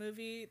go to the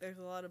movie. There's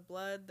a lot of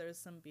blood. There's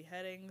some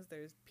beheadings.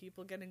 There's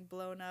people getting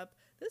blown up.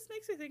 This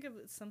makes me think of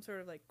some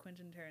sort of like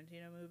Quentin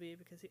Tarantino movie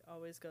because he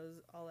always goes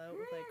all out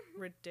with like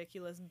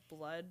ridiculous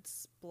blood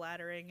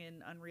splattering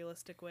in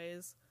unrealistic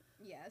ways.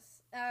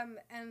 Yes.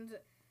 And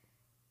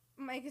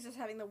Mike is just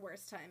having the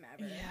worst time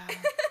ever. Yeah.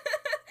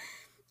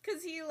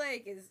 Because he,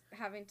 like, is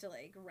having to,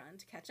 like, run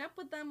to catch up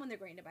with them when they're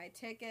going to buy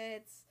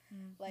tickets.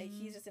 Mm-hmm. Like,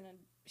 he's just in a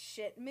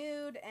shit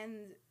mood,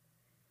 and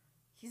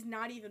he's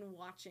not even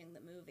watching the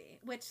movie.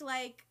 Which,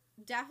 like,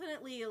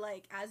 definitely,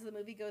 like, as the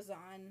movie goes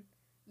on,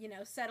 you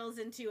know, settles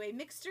into a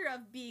mixture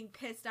of being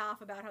pissed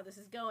off about how this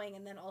is going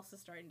and then also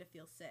starting to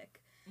feel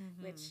sick.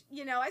 Mm-hmm. Which,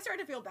 you know, I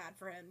started to feel bad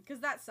for him, because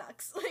that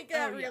sucks. Like,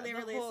 that really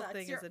sucks. The whole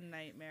thing is a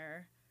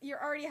nightmare. You're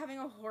already having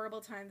a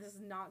horrible time. This is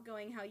not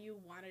going how you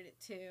wanted it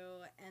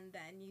to, and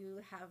then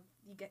you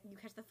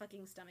catch the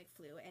fucking stomach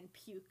flu and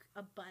puke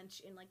a bunch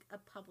in like a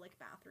public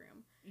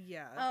bathroom.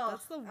 Yeah,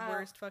 that's the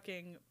worst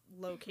fucking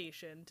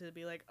location to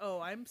be like, oh,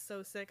 I'm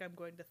so sick, I'm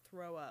going to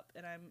throw up,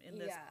 and I'm in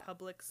this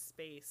public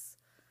space.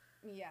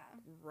 Yeah,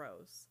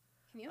 gross.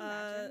 Can you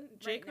imagine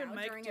Jake right now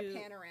Mike during a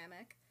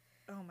panoramic?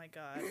 Oh my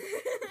god.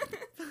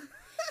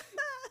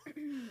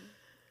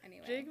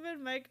 Anyway. Jacob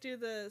and Mike do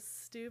the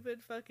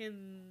stupid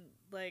fucking,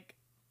 like,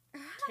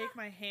 take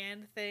my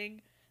hand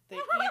thing. They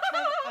each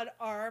have an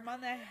arm on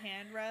the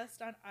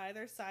handrest on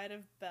either side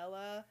of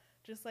Bella,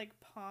 just, like,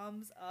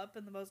 palms up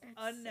in the most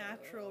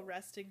unnatural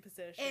resting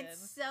position.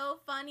 It's so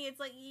funny. It's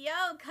like,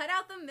 yo, cut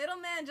out the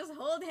middleman. Just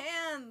hold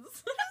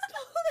hands.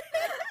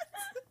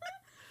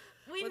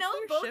 We know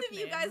both of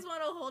you guys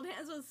want to hold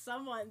hands with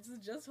someone, so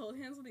just hold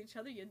hands with each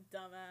other, you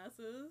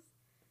dumbasses.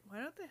 Why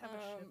don't they have a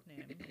ship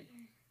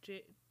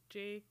name?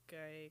 Jake,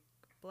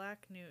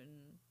 Black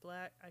Newton,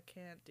 I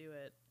can't do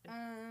it.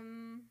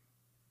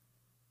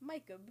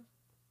 Mycob.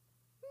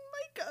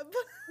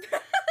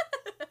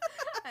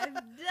 I've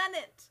done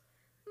it.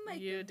 Mycob.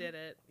 You did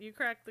it. You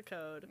cracked the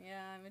code.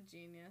 Yeah, I'm a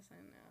genius.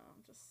 I know.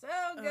 I'm just so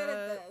good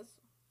at this.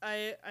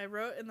 I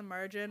wrote in the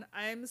margin,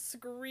 I'm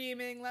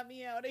screaming, let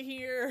me out of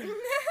here.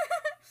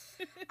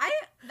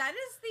 That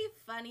is the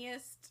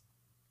funniest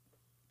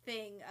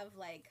thing of,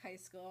 like, high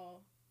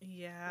school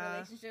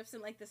relationships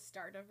and, like, the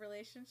start of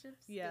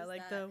relationships. Yeah,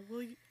 like that.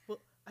 Will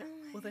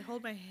they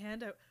hold my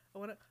hand? I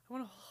want to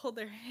hold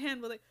their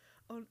hand.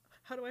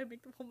 How do I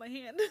make them hold my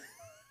hand?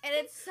 And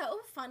it's so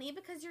funny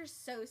because you're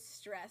so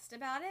stressed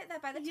about it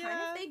that by the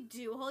time if they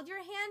do hold your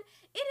hand,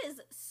 it is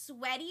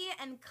sweaty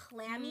and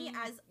clammy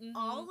as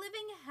all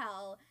living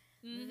hell.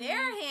 Mm-hmm.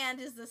 Their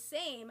hand is the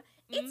same.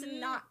 It's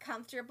not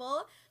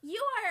comfortable.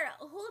 You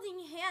are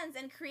holding hands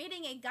and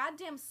creating a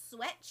goddamn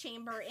sweat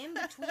chamber in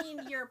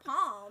between your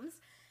palms.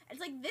 It's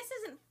like, this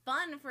isn't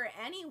fun for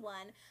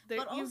anyone.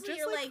 But also you've just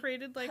you're like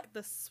created like the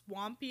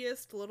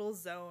swampiest little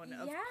zone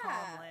of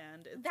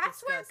Palmland.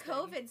 That's disgusting.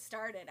 Where COVID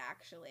started,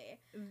 actually.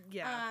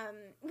 Yeah.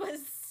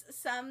 Was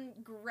some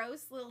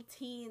gross little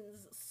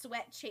teen's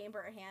sweat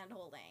chamber hand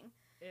holding.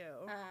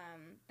 Ew.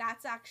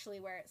 That's actually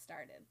where it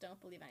started. Don't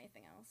believe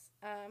anything else.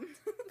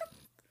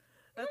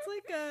 That's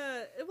like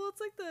it's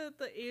like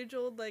the age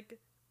old like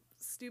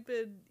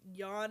stupid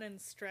yawn and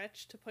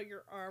stretch to put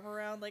your arm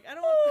around. Like, I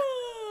don't.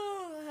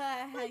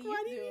 Like,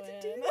 why do you need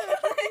to do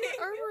that? Put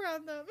your arm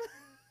around them.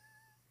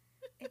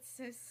 It's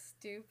so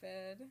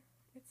stupid.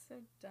 It's so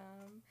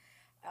dumb.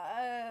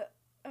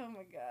 Oh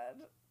my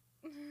god.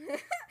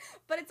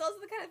 But it's also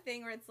the kind of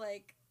thing where it's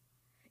like,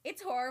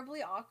 it's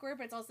horribly awkward,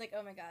 but it's also like,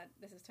 oh my god,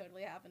 this has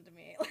totally happened to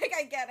me. Like,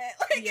 I get it.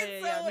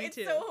 Like, it's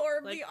so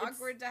horribly like,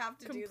 awkward to have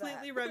to do that.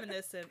 Completely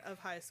reminiscent of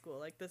high school.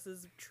 Like, this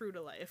is true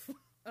to life.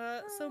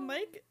 So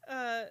Mike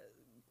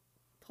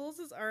pulls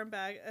his arm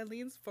back and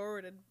leans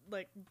forward and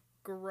like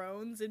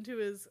groans into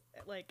his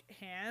like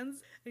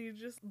hands, and he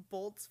just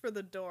bolts for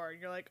the door, and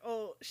you're like,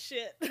 oh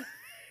shit.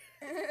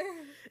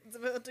 It's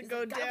about to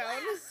go down.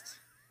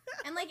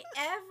 And like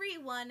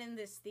everyone in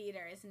this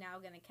theater is now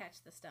going to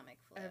catch the stomach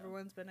flu.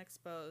 Everyone's been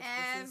exposed.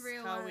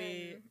 Everyone.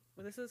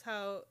 This is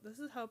how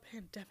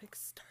pandemics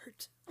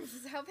start. This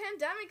is how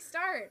pandemics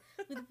start.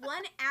 With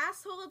one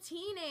asshole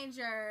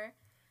teenager.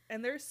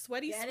 And their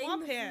sweaty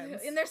swamp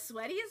hands. And their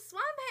sweatiest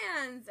swamp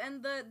hands.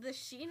 And the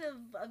sheen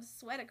of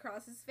sweat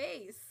across his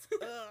face.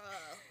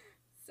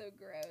 So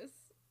gross.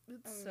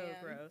 It's so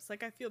gross.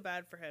 Like, I feel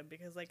bad for him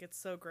because, like, it's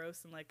so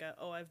gross and, like,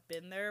 I've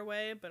been there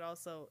way, but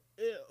also,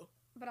 ew.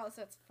 But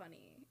also it's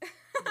funny. Yeah,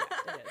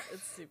 it is.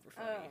 It's super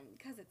funny.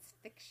 Because it's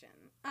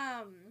fiction.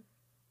 So,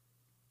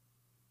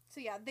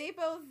 yeah, they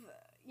both,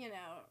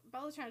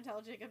 Bella's trying to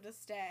tell Jacob to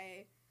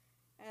stay,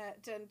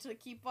 to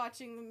keep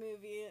watching the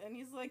movie, and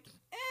he's like,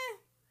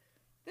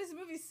 this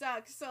movie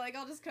sucks, so, like,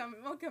 I'll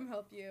come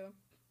help you.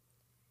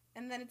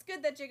 And then it's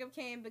good that Jacob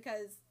came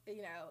because,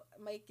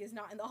 Mike is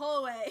not in the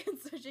hallway, and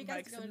so Jacob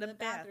has to go into the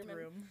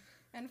bathroom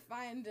and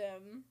find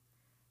him.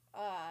 He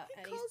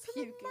and calls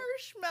he's him a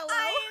marshmallow.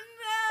 I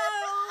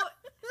know!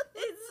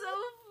 It's so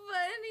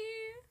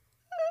funny.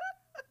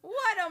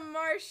 What a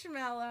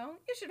marshmallow.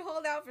 You should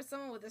hold out for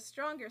someone with a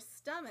stronger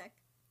stomach.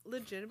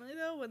 Legitimately,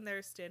 though, when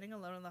they're standing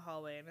alone in the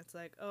hallway and it's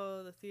like,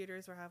 oh, the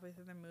theaters were halfway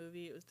through the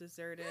movie, it was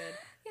deserted,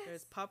 yes.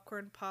 There's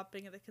popcorn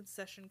popping at the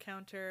concession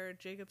counter,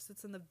 Jacob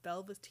sits on the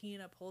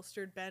velveteen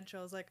upholstered bench.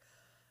 I was like,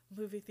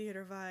 movie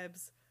theater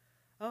vibes.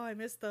 Oh, I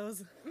miss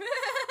those.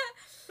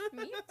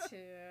 Me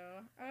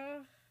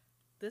too.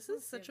 This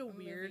is such a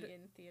weird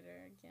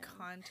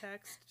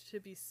context to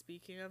be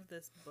speaking of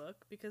this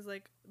book because,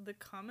 like, the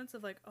comments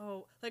of, like,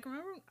 oh, like,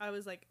 remember I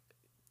was, like,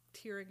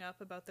 tearing up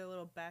about their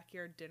little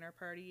backyard dinner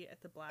party at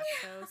the Black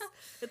House?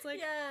 It's like,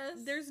 yes.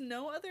 There's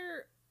no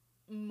other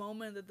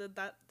moment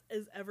that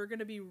is ever going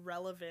to be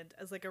relevant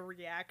as, like, a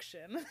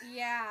reaction.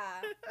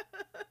 Yeah.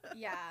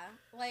 Yeah.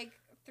 Like,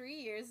 3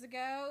 years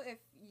ago, if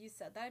you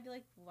said that, I'd be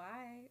like,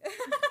 why?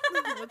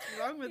 What's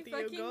wrong with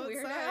you? Go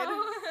outside.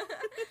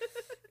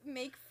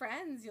 Make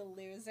friends, you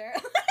loser.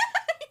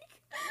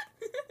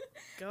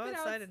 Go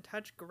outside and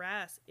touch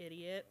grass,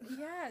 idiot.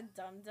 Yeah,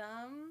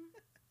 dum-dum.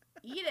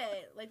 Eat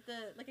it like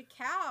a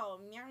cow.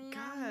 Meow,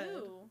 meow,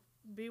 moo.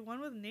 Be one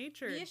with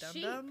nature, be a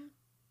dum-dum.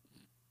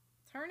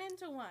 Turn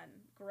into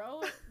one.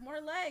 Grow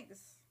more legs.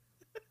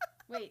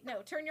 Wait,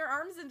 no, turn your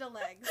arms into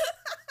legs.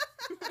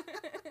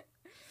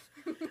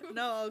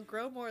 No, I'll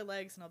grow more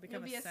legs and I'll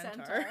become a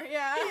centaur.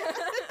 Yeah.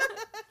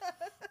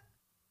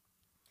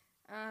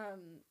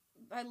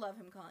 I love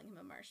him calling him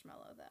a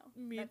marshmallow, though.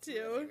 Me That's too.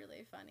 Really,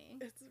 really funny.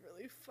 It's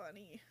really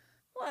funny.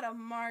 What a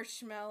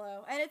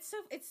marshmallow. And it's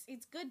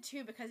good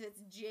too because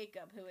it's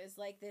Jacob who is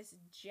like this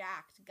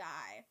jacked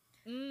guy.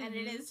 Mm-hmm. And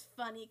it is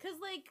funny because,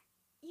 like,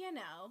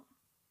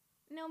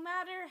 no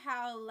matter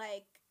how,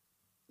 like,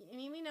 I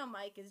mean, we know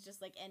Mike is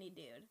just like any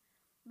dude.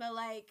 But,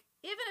 like,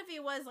 even if he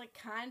was, like,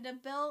 kind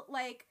of built,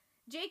 like,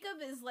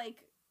 Jacob is,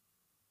 like,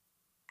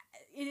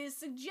 it is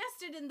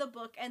suggested in the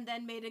book and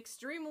then made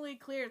extremely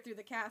clear through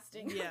the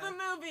casting of the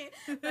movie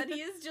that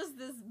he is just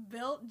this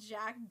built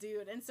jack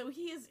dude, and so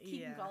he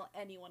can call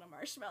anyone a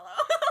marshmallow.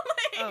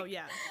 Oh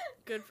yeah,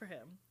 good for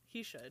him.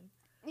 He should.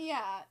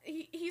 Yeah,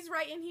 he's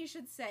right, and he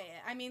should say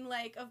it. I mean,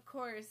 like, of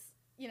course,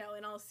 in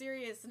all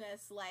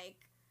seriousness,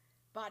 like,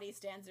 body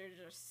standards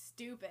are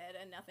stupid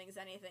and nothing's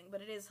anything,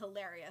 but it is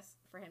hilarious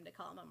for him to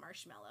call him a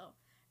marshmallow.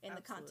 In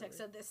the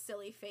context of this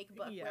silly fake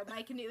book where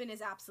Mike Newton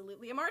is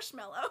absolutely a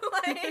marshmallow.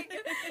 Like,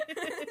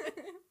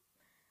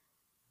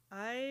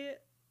 I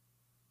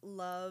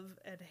love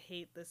and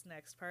hate this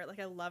next part.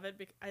 Like, I love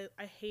it.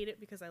 I hate it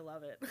because I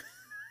love it.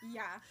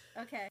 Yeah.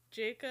 Okay.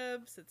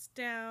 Jacob sits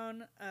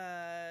down.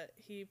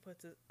 He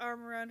puts his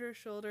arm around her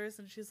shoulders,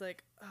 and she's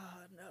like,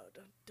 "Oh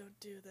no, don't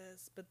do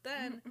this." But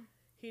then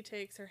he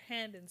takes her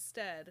hand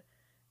instead,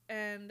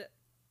 and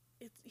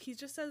she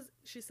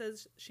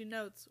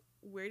notes,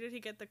 where did he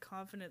get the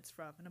confidence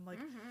from? And I'm like,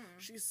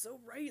 she's so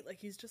right.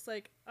 Like, he's just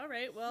like, all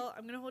right, well,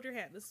 I'm going to hold your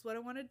hand. This is what I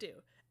want to do.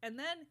 And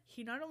then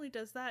he not only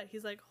does that,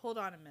 he's like, hold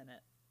on a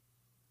minute.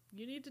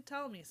 You need to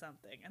tell me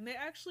something. And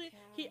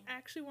he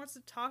actually wants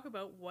to talk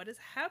about what is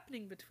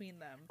happening between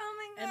them.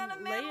 Oh my God, a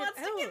man wants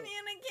to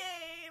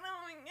communicate.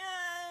 Oh my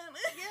God.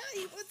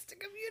 Yeah, he wants to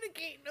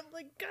communicate. And I'm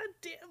like, God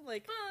damn.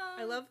 Like,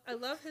 I love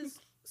his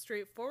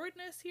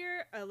straightforwardness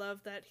here. I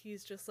love that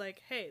he's just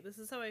like, hey, this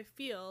is how I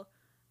feel.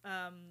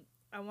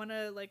 I want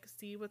to, like,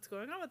 see what's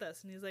going on with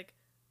us. And he's like,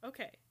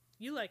 okay,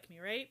 you like me,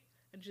 right?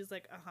 And she's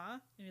like, uh-huh.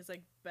 And he's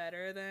like,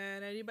 better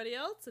than anybody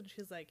else? And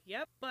she's like,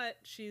 yep. But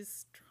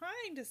she's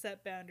trying to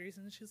set boundaries.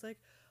 And she's like,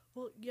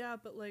 well, yeah,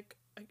 but, like,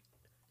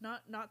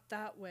 not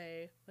that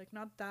way. Like,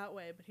 not that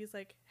way. But he's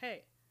like,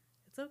 hey,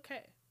 it's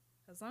okay.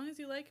 As long as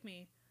you like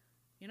me,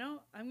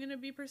 I'm going to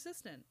be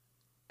persistent.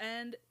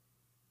 And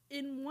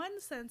in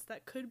one sense,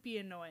 that could be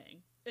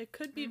annoying. It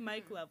could be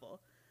Mike level.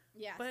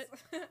 Yes. But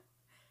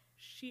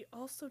she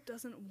also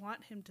doesn't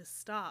want him to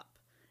stop.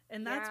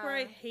 And that's where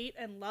I hate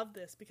and love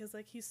this, because,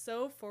 like, he's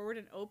so forward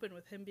and open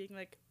with him being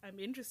like, I'm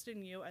interested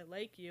in you, I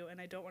like you, and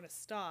I don't want to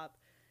stop.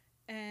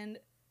 And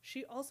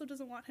she also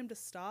doesn't want him to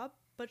stop,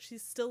 but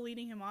she's still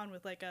leading him on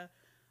with, like,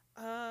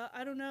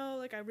 I don't know,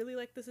 like, I really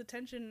like this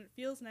attention, it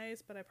feels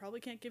nice, but I probably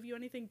can't give you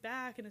anything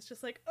back, and it's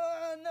just like,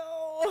 oh,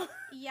 no!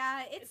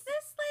 Yeah, it's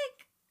this,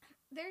 like,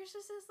 there's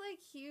just this, like,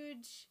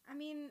 huge, I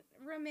mean,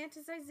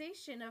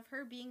 romanticization of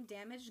her being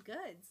damaged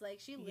goods. Like,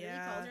 she literally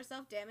calls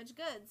herself damaged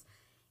goods.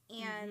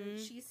 And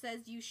she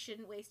says, you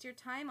shouldn't waste your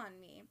time on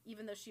me,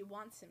 even though she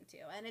wants him to.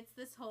 And it's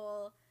this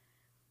whole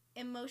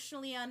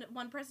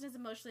one person is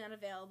emotionally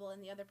unavailable,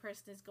 and the other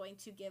person is going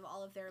to give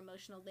all of their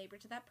emotional labor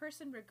to that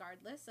person,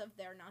 regardless of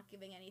their not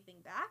giving anything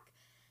back.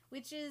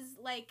 Which is,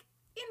 like,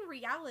 in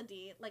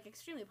reality, like,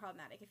 extremely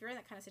problematic. If you're in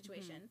that kind of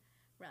situation,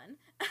 run.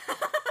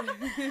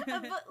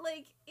 But,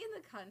 like, in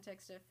the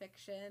context of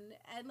fiction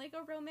and, like,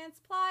 a romance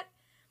plot,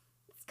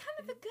 it's kind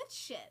of the good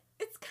shit.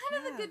 It's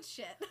kind of the good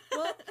shit.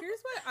 Well,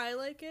 here's why I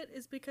like it,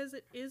 is because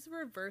it is a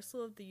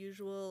reversal of the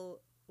usual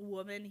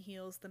woman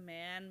heals the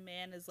man.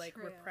 Man is, like,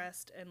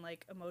 repressed and,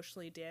 like,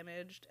 emotionally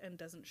damaged and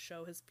doesn't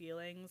show his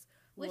feelings.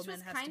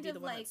 Woman has to be the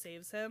one that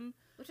saves him.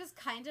 Which is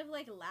kind of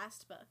like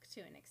Last Book,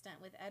 to an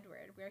extent, with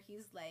Edward, where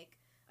he's like,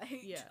 I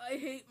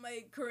hate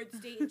my current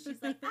state. And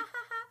she's like, ah ha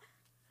ha,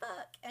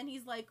 fuck. And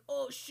he's like,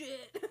 oh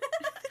shit.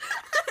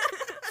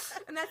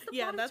 And that's the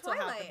plot of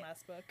Twilight. What happened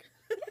last book.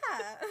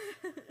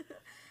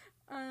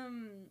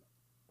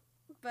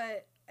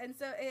 But, and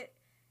so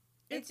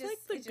it's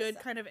just, like the good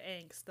kind of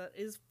angst that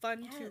is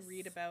fun to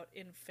read about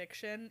in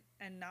fiction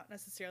and not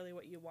necessarily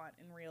what you want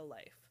in real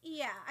life.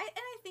 Yeah, I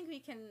think we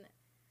can,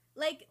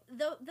 like,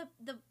 the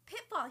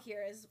pitfall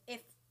here is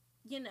if,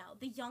 you know,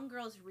 the young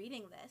girls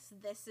reading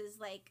this is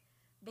like,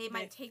 they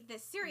might take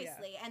this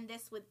seriously, and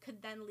this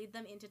could then lead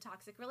them into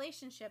toxic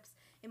relationships,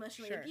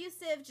 emotionally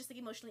abusive, just like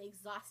emotionally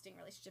exhausting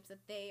relationships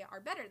that they are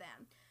better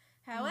than.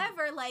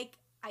 However, like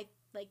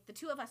the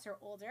two of us are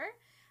older,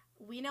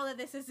 we know that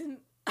this isn't,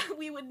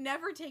 we would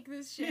never take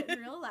this shit in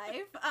real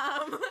life,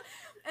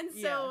 and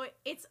so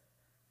it's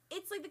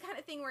like the kind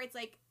of thing where it's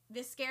like,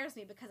 this scares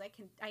me because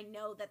I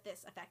know that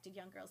this affected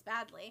young girls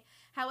badly.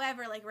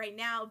 However, like, right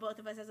now, both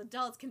of us as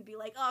adults can be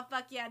like, oh,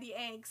 fuck yeah, the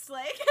angst,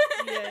 like.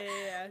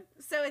 Yeah.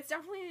 So it's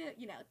definitely,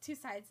 you know, two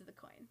sides of the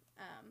coin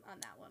on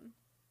that one.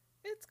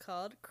 It's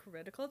called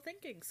critical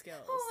thinking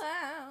skills. Oh,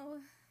 wow.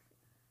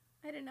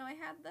 I didn't know I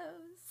had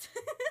those.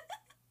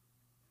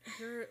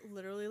 You're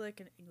literally like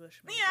an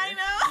English major. Yeah, I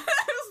know.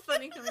 It was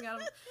funny coming out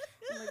of,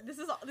 I'm like, this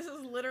is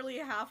literally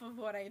half of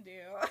what I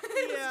do.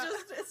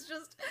 It's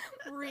just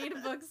read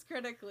books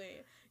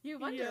critically. You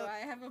wonder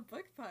why I have a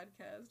book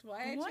podcast.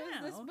 Why I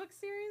chose this book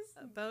series?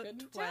 About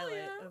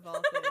Twilight, of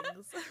all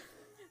things.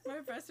 My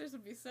professors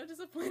would be so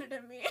disappointed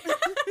in me.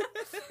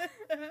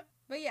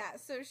 But yeah,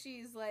 so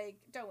she's like,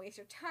 don't waste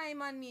your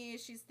time on me.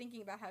 She's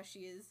thinking about how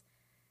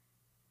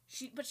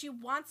but she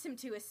wants him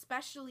to,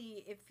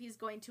 especially if he's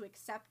going to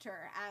accept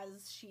her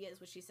as she is,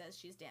 which she says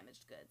she's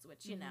damaged goods,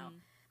 which, you know,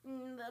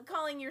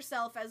 calling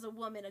yourself as a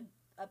woman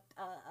a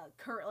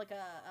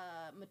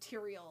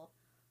material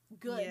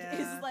good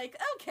is like,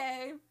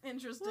 okay,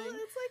 interesting. Well,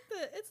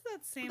 it's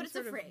that same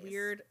sort of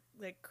weird,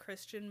 like,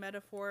 Christian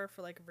metaphor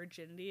for, like,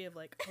 virginity of,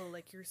 like, oh,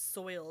 like, you're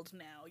soiled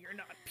now, you're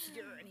not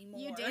pure anymore.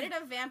 You dated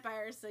a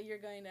vampire, so you're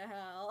going to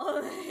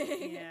hell.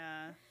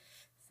 Yeah.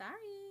 Sorry.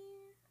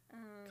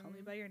 Call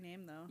me by your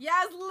name, though. Yeah,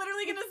 I was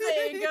literally gonna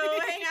say, go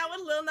hang out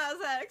with Lil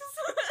Nas X.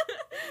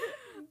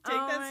 Take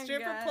that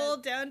stripper pole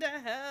down to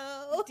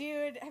hell.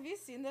 Dude, have you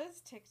seen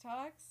those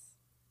TikToks?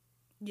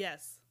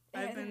 Yes.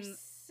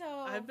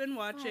 I've been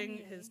watching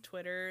his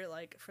Twitter,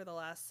 like, for the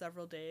last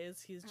several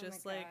days. He's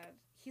just, like,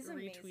 he's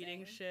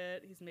retweeting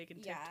shit. He's making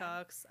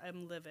TikToks.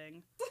 I'm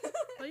living.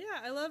 But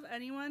yeah, I love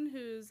anyone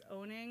who's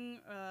owning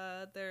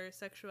their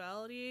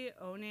sexuality,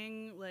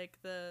 owning, like,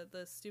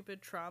 the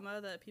stupid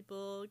trauma that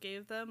people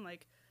gave them.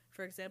 Like,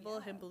 for example,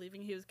 him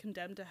believing he was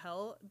condemned to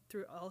hell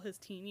through all his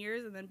teen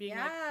years and then being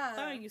like,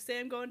 fine, you say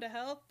I'm going to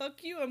hell?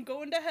 Fuck you, I'm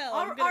going to hell.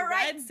 I'm gonna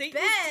ride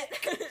Satan's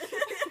dick.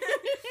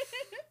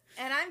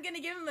 And I'm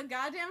gonna give him the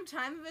goddamn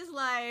time of his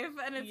life.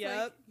 And it's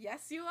like,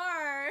 yes, you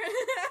are.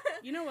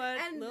 You know what?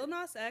 Lil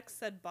Nas X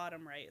said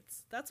bottom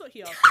rights. That's what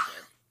he also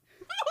did.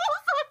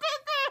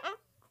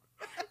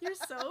 You're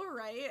so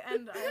right,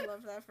 and I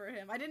love that for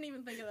him. I didn't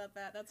even think about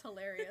that. That's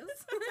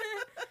hilarious.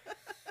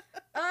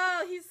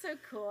 Oh, he's so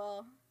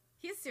cool.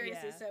 He's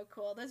seriously so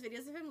cool. Those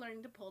videos of him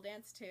learning to pole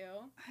dance,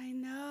 too. I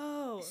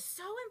know. It's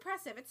so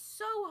impressive. It's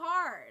so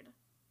hard.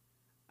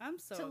 I'm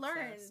so to obsessed.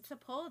 Learn to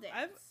pole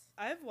dance.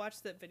 I've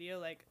watched that video,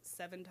 like,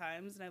 7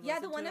 times, and I've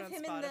listened to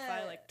it on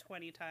Spotify, like,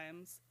 20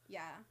 times.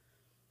 Yeah.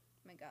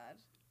 Oh my God.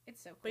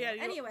 It's so cool. But yeah,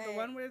 anyway, the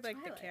one where, like,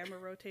 Twilight. The camera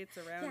rotates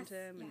around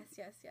him.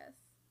 Yes.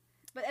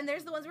 But, and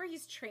there's the ones where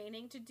he's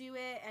training to do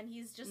it, and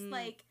he's just,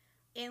 like,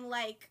 in,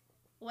 like,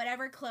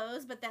 whatever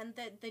clothes, but then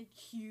the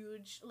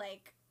huge,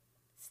 like,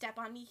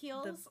 step-on-me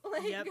heels.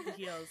 The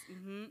heels.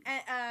 Mm-hmm.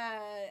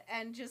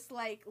 And just,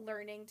 like,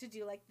 learning to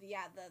do, like,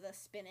 the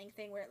spinning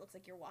thing where it looks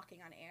like you're walking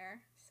on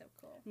air. So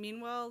cool.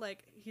 Meanwhile,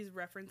 like, he's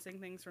referencing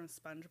things from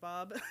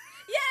SpongeBob.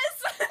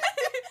 Yes!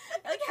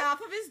 Like,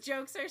 half of his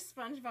jokes are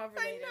SpongeBob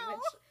related, which,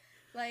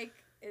 like,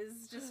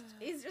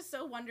 he's just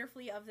so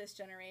wonderfully of this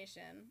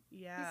generation.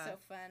 Yeah. He's so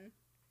fun.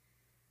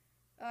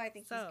 Oh, I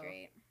think he's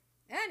great.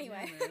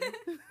 Anyway.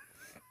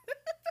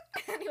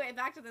 Anyway,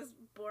 back to this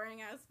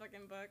boring ass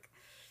fucking book.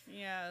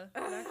 Yeah,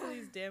 back to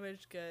these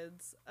damaged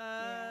goods.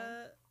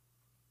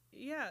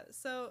 Yeah,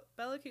 so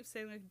Bella keeps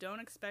saying, like, don't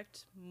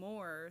expect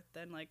more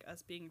than, like,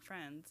 us being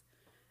friends.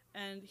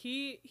 And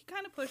he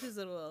kind of pushes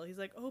it a little. He's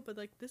like, oh, but,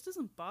 like, this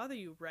doesn't bother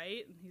you,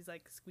 right? And he's,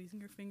 like, squeezing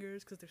her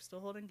fingers because they're still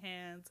holding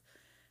hands.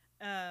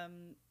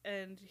 And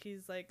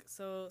he's like,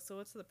 so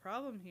what's the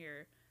problem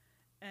here?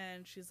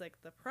 And she's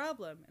like, the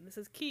problem, and this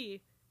is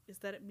key, is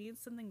that it means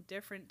something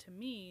different to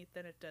me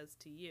than it does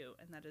to you.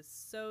 And that is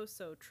so,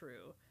 so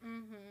true.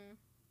 Mm-hmm.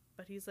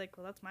 But he's like,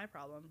 well, that's my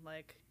problem.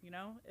 Like, you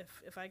know,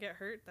 if I get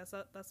hurt, that's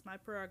my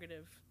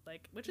prerogative.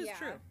 Like, which is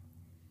true.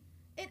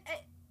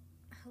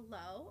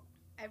 Hello?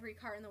 Every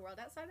car in the world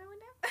outside my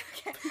window?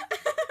 Okay.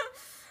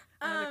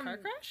 Another car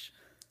crash?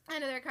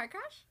 Another car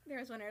crash. There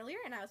was one earlier,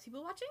 and I was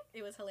people watching.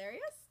 It was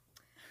hilarious.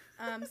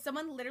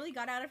 Someone literally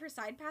got out of her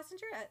side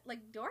passenger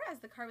door as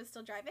the car was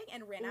still driving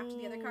and ran after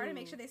the other car to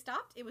make sure they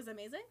stopped. It was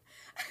amazing.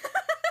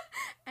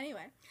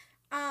 Anyway.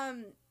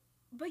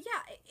 But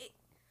yeah,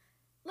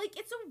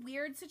 it's a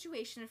weird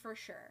situation for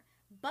sure.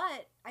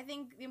 But I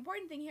think the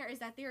important thing here is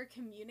that they are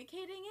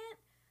communicating it.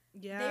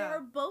 Yeah. They are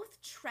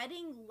both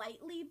treading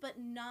lightly, but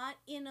not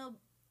in a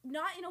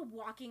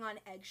walking on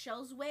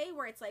eggshells way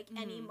where it's like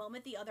any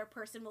moment the other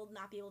person will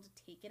not be able to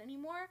take it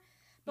anymore.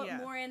 But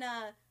more in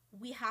a,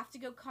 we have to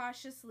go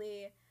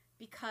cautiously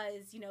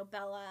because, you know,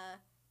 Bella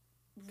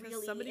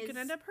really somebody could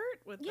end up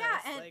hurt with this. Yeah,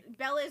 and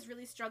Bella is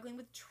really struggling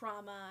with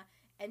trauma.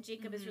 And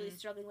Jacob is really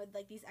struggling with,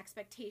 like, these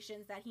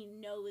expectations that he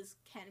knows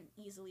can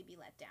easily be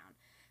let down.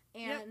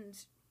 And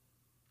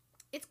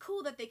it's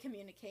cool that they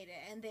communicate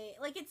it. And they,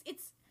 like,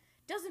 it's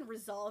doesn't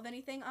resolve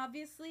anything,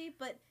 obviously,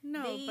 but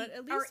but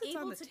at least it's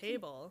on the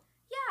table.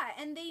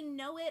 Yeah, and they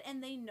know it,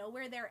 and they know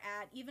where they're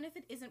at. Even if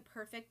it isn't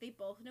perfect, they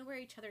both know where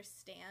each other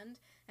stand.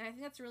 And I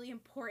think that's really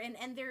important.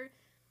 And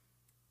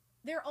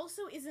there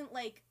also isn't,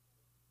 like,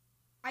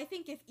 I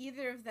think if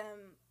either of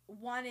them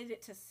wanted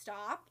it to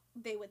stop,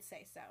 they would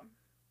say so.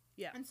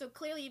 Yeah. And so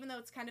clearly, even though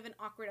it's kind of an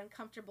awkward,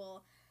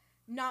 uncomfortable,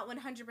 not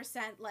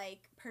 100%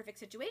 like perfect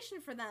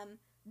situation for them,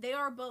 they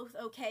are both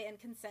okay and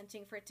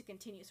consenting for it to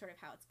continue sort of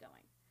how it's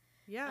going.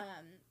 Yeah.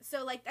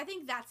 So, like, I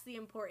think that's the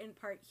important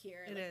part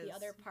here. It is. The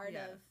other part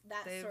of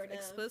that They've sort of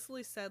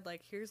explicitly said,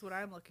 like, here's what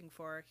I'm looking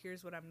for,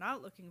 here's what I'm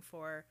not looking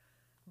for,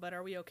 but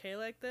are we okay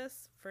like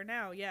this? For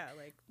now, yeah.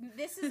 Like,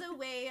 this is a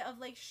way of,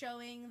 like,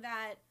 showing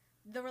that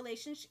the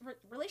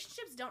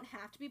relationships don't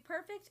have to be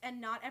perfect, and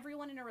not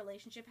everyone in a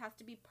relationship has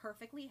to be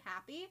perfectly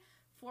happy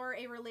for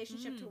a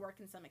relationship to work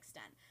in some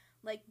extent.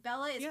 Like,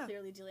 Bella is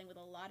clearly dealing with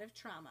a lot of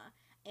trauma,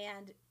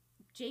 and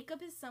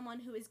Jacob is someone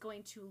who is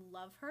going to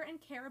love her and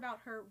care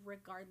about her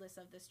regardless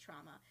of this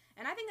trauma.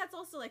 And I think that's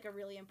also, like, a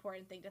really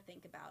important thing to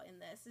think about in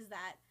this, is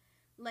that,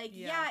 like,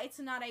 it's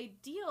not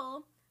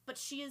ideal, but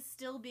she is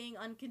still being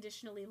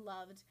unconditionally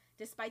loved,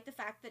 despite the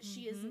fact that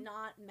she is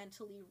not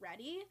mentally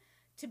ready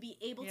to be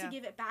able to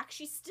give it back.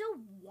 She still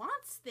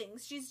wants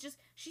things.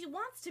 She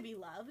wants to be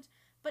loved,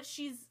 but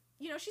she's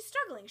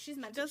struggling. She's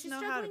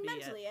struggling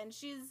mentally, and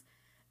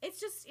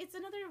it's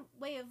another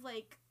way of,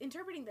 like,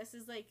 interpreting this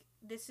is, like,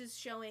 this is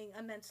showing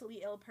a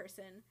mentally ill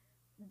person.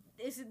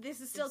 This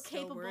is still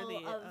capable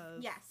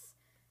of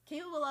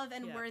capable of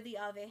and worthy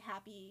of a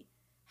happy,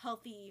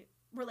 healthy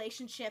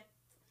relationship,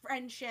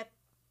 friendship,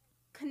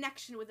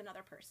 connection with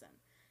another person.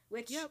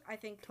 Which I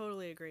think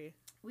totally agree.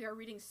 We are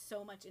reading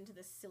so much into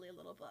this silly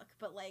little book,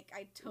 but, like,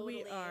 I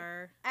totally... We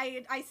are.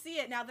 I see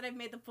it now that I've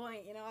made the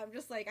point, you know? I'm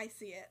just like, I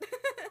see it.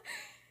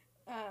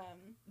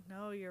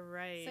 No, you're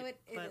right. So it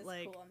but is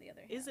like, cool on the other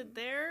hand. Is it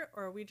there,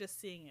 or are we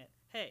just seeing it?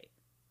 Hey,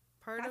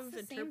 part of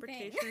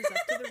interpretation is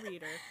up to the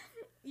reader.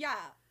 Yeah,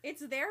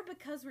 it's there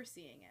because we're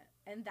seeing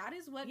it. And that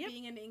is what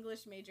being an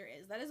English major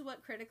is. That is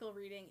what critical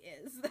reading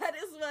is. That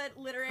is what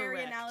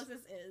literary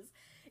analysis is.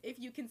 If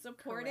you can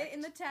support it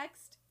in the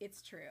text,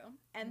 it's true.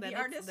 And then the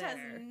artist has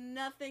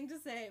nothing to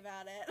say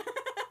about it.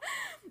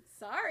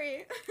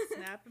 Sorry.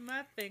 Snapping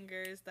my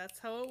fingers. That's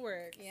how it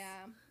works.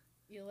 Yeah.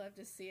 You'll love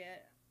to see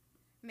it.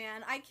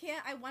 Man,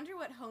 I wonder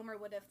what Homer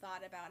would have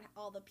thought about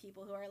all the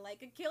people who are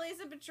like,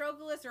 Achilles and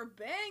Patroclus are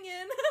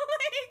banging.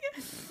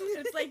 Like,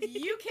 it's like,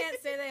 you can't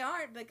say they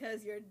aren't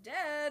because you're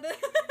dead.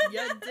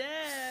 You're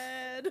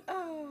dead.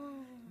 Oh.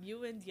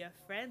 You and your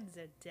friends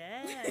are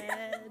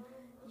dead.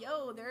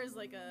 Yo, there's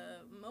like a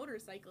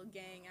motorcycle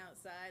gang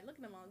outside. Look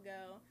at them all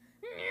go.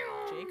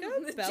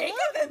 Jacob? Bella?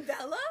 Jacob and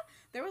Bella?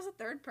 There was a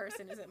third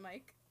person. Is it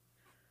Mike?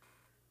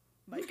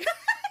 Mike.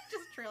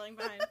 Just trailing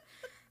behind.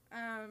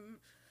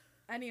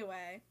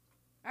 Anyway.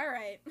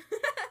 Alright.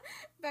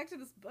 Back to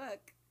this book.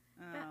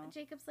 Oh.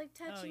 Jacob's like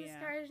touching his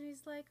scars and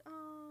he's like,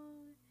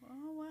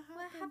 what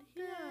happened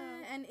here?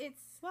 And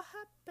it's... What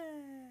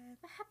happened?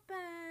 What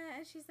happened?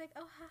 And she's like,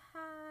 oh,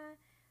 haha.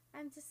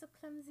 I'm just so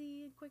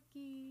clumsy and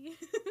quirky.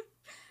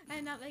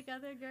 And not like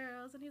other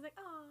girls. And he's like,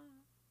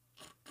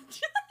 oh.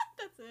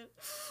 That's it.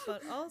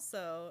 But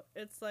also,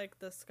 it's like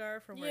the scar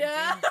from where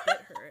James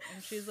bit her.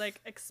 And she's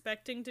like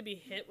expecting to be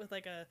hit with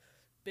like a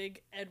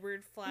big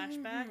Edward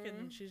flashback,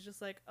 and she's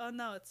just like, oh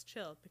no, it's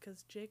chill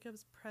because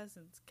Jacob's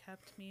presence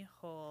kept me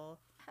whole.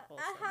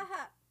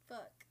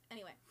 Fuck.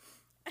 Anyway.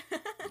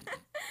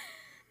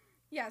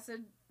 Yeah,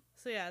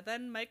 so yeah,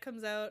 then Mike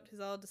comes out.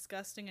 He's all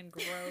disgusting and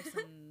gross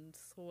and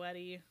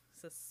sweaty.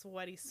 He's a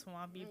sweaty,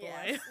 swampy boy.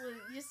 Yes,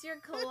 just your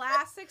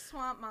classic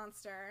swamp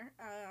monster,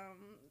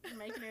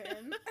 Mike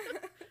Newton.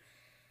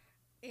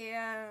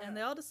 Yeah. And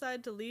they all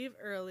decide to leave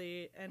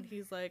early, and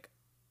he's like,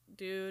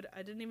 dude,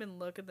 I didn't even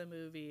look at the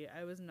movie.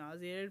 I was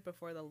nauseated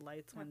before the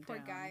lights went down.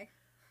 Poor guy.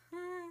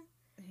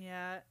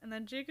 Yeah, and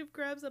then Jacob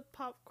grabs a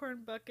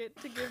popcorn bucket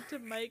to give to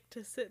Mike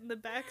to sit in the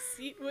back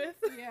seat with.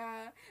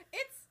 Yeah.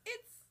 It's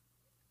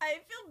I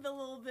feel a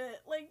little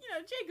bit, like, you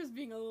know, Jacob's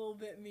being a little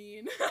bit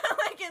mean.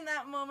 Like, in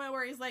that moment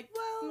where he's like,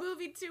 well,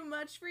 movie too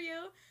much for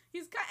you.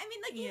 He's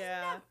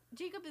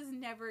Jacob is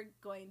never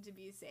going to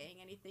be saying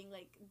anything,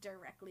 like,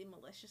 directly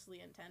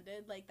maliciously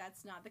intended. Like,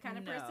 that's not the kind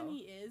of person he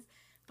is.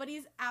 But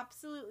he's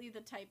absolutely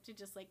the type to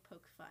just, like,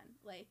 poke fun.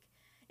 Like,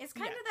 it's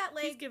kind of that,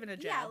 like... He's given a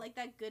jab. Yeah, like,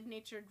 that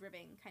good-natured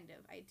ribbing kind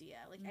of idea.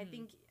 Like,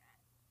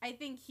 I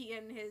think he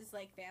and his,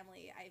 like,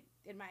 family,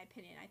 in my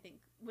opinion, I think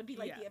would be,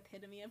 like, the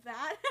epitome of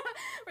that.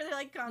 Where they're,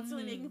 like,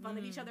 constantly making fun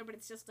of each other, but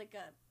it's just, like,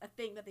 a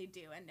thing that they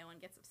do, and no one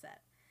gets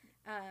upset.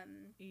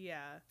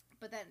 Yeah.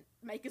 But then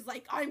Mike is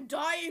like, I'm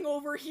dying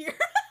over here!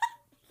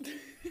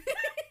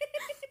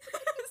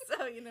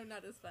 So, you know,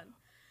 not as fun.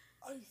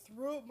 I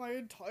threw up my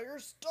entire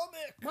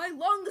stomach! My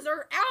lungs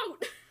are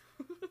out!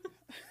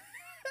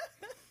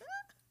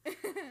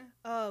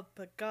 Oh,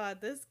 but God,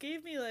 this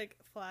gave me, like,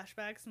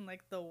 flashbacks in,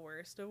 like, the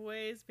worst of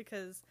ways,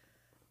 because,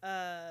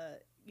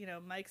 you know,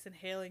 Mike's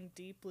inhaling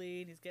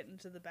deeply, and he's getting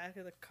to the back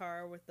of the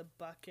car with the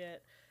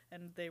bucket,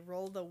 and they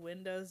roll the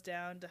windows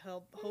down to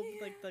hope,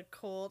 like, the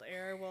cold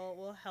air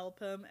will help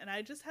him, and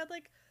I just had,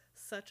 like,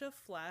 such a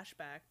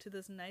flashback to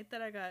this night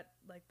that I got,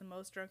 like, the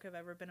most drunk I've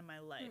ever been in my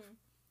life.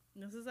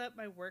 This is at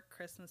my work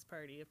Christmas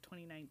party of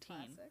 2019.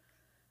 Classic.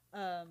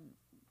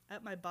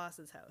 At my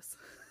boss's house.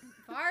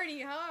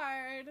 Party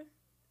hard!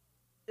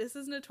 This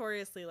is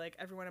notoriously, like,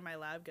 everyone in my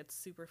lab gets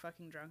super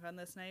fucking drunk on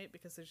this night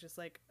because there's just,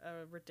 like,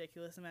 a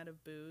ridiculous amount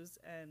of booze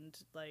and,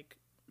 like,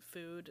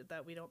 food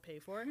that we don't pay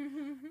for.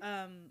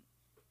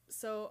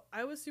 So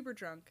I was super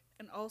drunk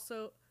and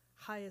also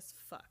high as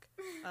fuck.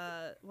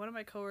 One of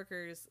my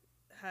coworkers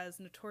has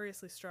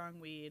notoriously strong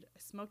weed. I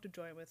smoked a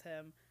joint with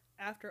him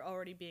after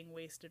already being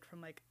wasted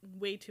from, like,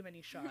 way too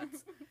many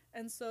shots.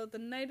 And so the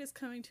night is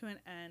coming to an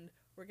end.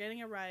 We're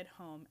getting a ride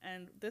home.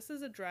 And this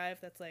is a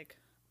drive that's, like,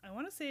 I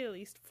want to say at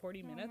least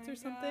 40 minutes or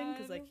something.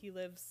 Because, like, he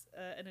lives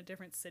in a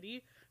different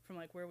city from,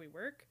 like, where we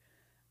work.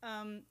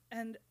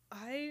 And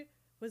I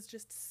was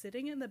just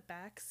sitting in the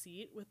back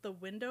seat with the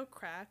window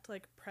cracked,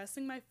 like,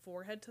 pressing my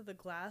forehead to the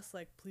glass,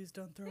 like, please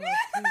don't throw up,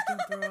 please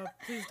don't throw up,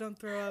 please don't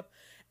throw up.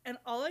 And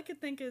all I could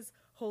think is,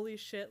 holy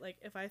shit, like,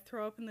 if I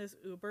throw up in this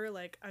Uber,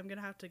 like, I'm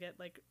gonna have to get,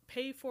 like,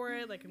 pay for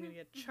it, like, I'm gonna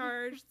get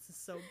charged, this is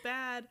so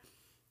bad.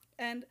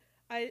 And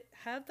I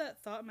have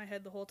that thought in my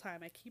head the whole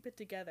time. I keep it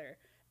together.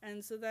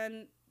 And so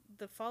then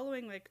the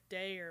following, like,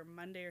 day or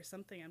Monday or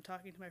something, I'm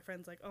talking to my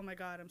friends, like, oh my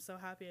God, I'm so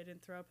happy I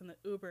didn't throw up in the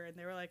Uber. And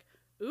they were like,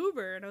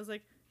 Uber? And I was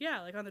like,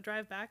 yeah, like, on the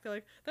drive back, they're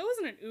like, that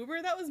wasn't an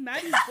Uber, that was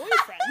Maddie's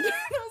boyfriend. And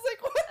I was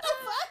like, what the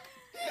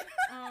fuck?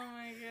 Oh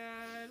my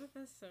God,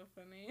 that's so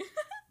funny.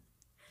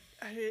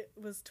 I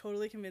was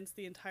totally convinced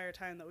the entire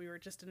time that we were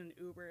just in an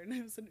Uber, and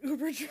it was an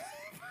Uber driver.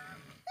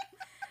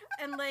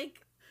 And, like,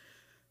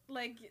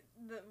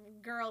 the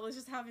girl was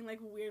just having, like,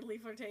 weirdly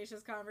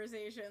flirtatious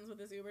conversations with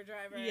this Uber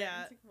driver.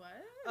 Yeah. It's like,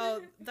 what?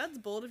 Oh, that's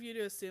bold of you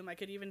to assume I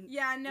could even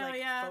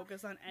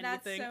focus on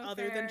anything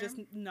other than just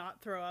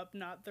not throw up.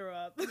 Yeah.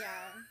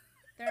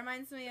 That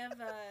reminds me of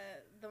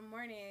the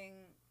morning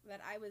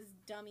that I was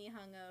dummy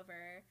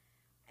hungover.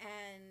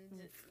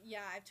 And,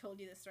 yeah, I've told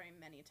you this story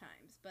many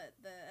times, but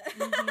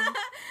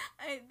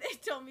they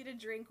told me to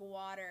drink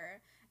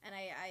water, and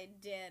I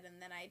did, and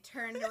then I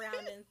turned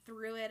around and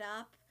threw it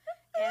up,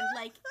 and,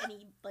 like,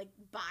 any, like,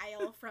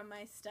 bile from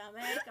my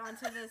stomach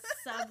onto the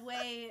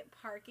subway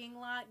parking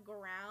lot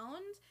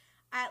ground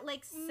at,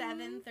 like,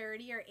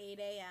 7:30 or 8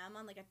 a.m.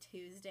 on, like, a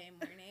Tuesday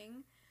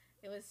morning.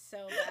 It was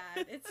so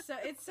bad.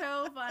 It's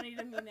so funny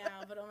to me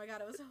now, but oh my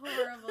God, it was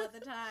horrible at the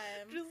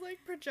time. Just,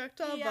 like,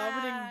 projectile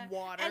vomiting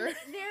water. And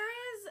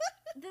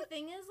the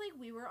thing is, like,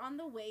 we were on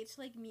the way to,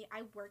 like, we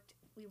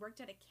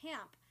worked at a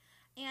camp,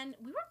 and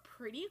we were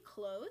pretty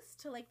close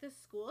to, like, the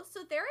school,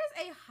 so there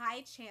is a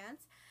high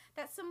chance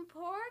that some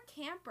poor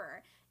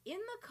camper in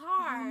the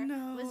car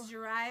was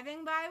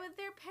driving by with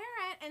their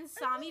parent and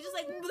saw me just,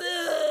 like,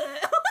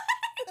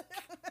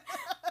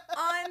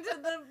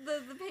 onto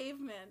the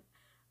pavement.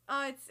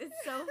 Oh, it's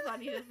so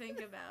funny to think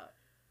about.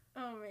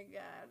 Oh my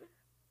God.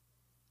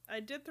 I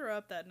did throw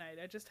up that night.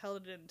 I just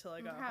held it in until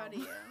I got home. I'm proud of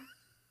you.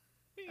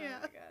 Yeah.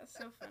 Oh my God,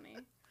 so funny.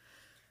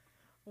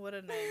 What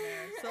a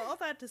nightmare. So all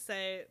that to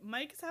say,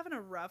 Mike is having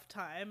a rough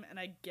time, and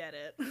I get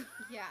it.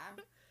 Yeah.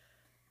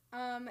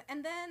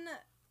 And then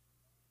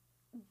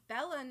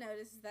Bella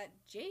notices that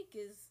Jake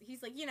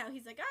he's like,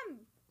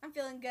 I'm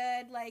feeling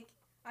good, like,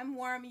 I'm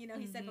warm. You know,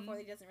 he said before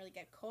that he doesn't really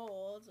get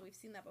cold. We've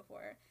seen that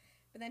before.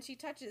 But then she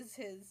touches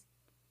his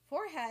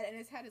forehead, and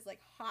his head is, like,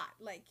 hot.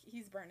 Like,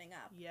 he's burning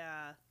up.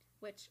 Yeah.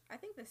 Which, I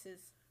think this is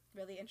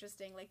really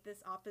interesting. Like,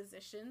 this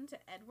opposition to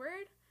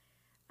Edward,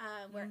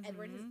 where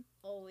Edward has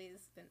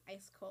always been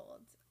ice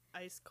cold.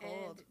 Ice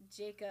cold. And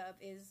Jacob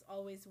is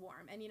always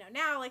warm. And, you know,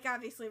 now, like,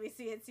 obviously we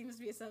see it seems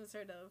to be some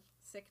sort of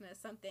sickness,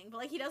 something. But,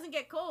 like, he doesn't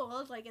get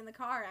cold, like, in the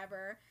car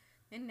ever.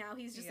 And now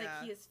he's just,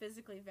 like, he is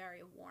physically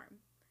very warm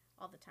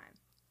all the time.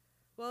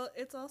 Well,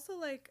 it's also,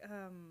 like,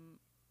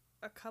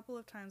 a couple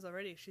of times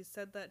already, she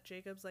said that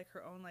Jacob's, like,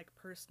 her own, like,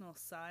 personal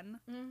son.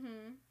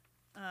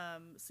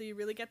 So you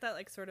really get that,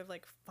 like, sort of,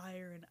 like,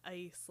 fire and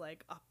ice,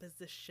 like,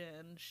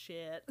 opposition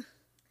shit.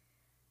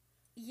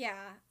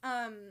 Yeah.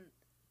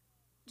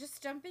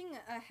 Just jumping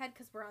ahead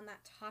because we're on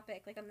that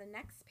topic, like, on the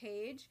next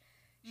page,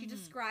 she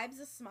describes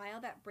a smile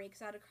that breaks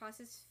out across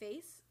his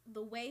face,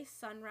 the way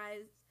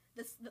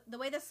the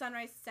way the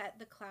sunrise set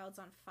the clouds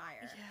on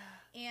fire.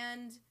 Yeah.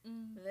 And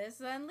this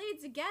then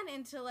leads again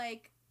into,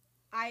 like,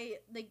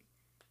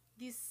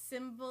 these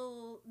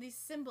symbols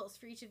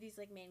for each of these,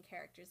 like, main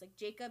characters. Like,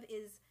 Jacob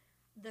is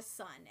the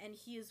sun, and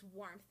he is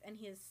warmth, and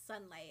he is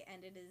sunlight,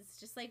 and it is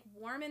just, like,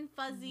 warm and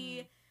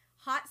fuzzy,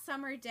 hot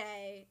summer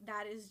day.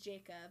 That is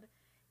Jacob.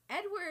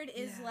 Edward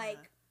is,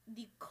 like,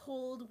 the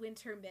cold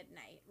winter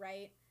midnight,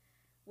 right?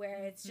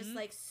 Where it's just,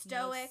 like,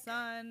 stoic. No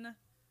sun.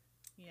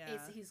 Yeah.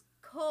 He's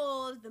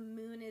cold. The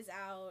moon is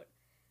out.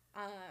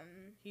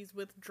 He's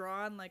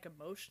withdrawn, like,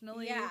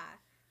 emotionally. Yeah.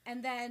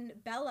 And then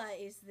Bella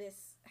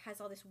has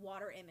all this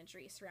water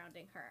imagery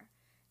surrounding her.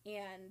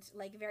 And,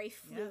 like, very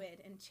fluid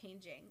and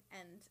changing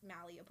and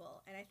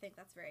malleable. And I think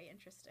that's very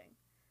interesting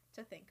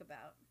to think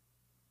about.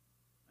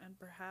 And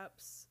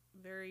perhaps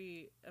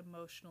very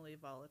emotionally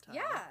volatile.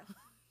 Yeah.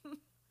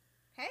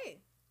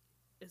 Hey.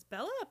 Is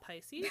Bella a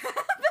Pisces?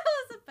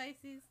 Bella's a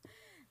Pisces.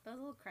 Bella's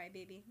a little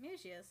crybaby. Maybe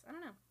she is. I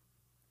don't know.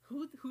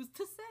 Who's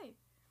to say?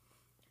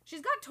 She's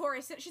got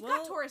Taurus.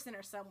 Got Taurus in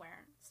her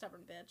somewhere.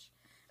 Stubborn bitch.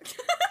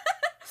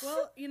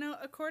 Well, you know,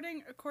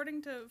 according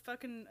to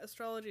fucking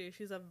astrology,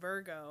 she's a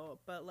Virgo,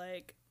 but,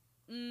 like,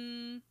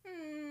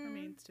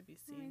 remains to be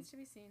seen. Remains to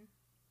be seen.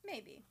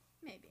 Maybe.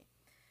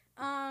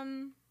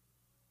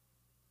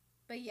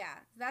 But yeah,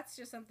 that's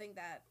just something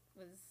that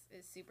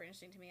is super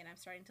interesting to me, and I'm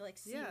starting to, like,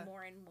 see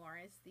more and more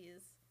as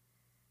these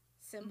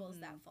symbols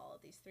that follow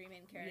these three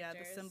main characters. Yeah,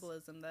 the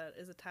symbolism that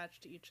is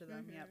attached to each of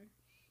them. Yep.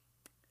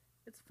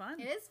 It's fun.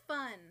 It is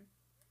fun.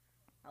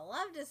 I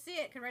love to see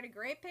it. Could write a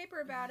great paper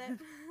about it.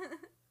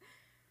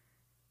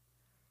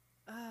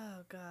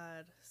 Oh,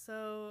 God.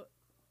 So,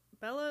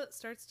 Bella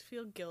starts to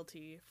feel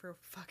guilty for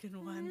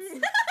fucking once.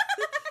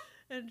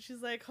 And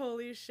she's like,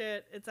 holy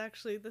shit,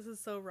 this is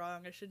so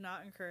wrong. I should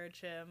not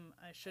encourage him.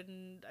 I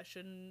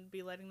shouldn't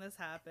be letting this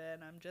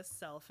happen. I'm just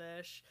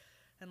selfish.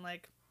 And,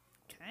 like,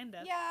 kind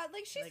of. Yeah,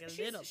 like,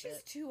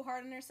 she's too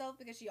hard on herself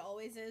because she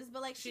always is.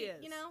 But, like, she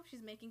is. You know,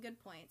 she's making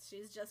good points.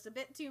 She's just a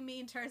bit too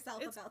mean to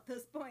herself about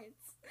those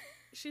points.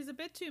 She's a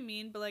bit too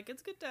mean, but, like,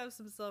 it's good to have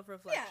some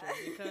self-reflection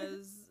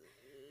because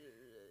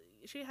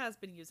she has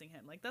been using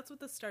him. Like, that's what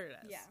this started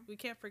as. Yeah. We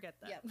can't forget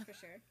that. Yeah, for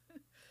sure.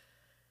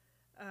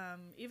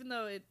 Even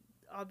though it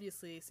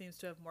obviously seems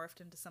to have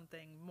morphed into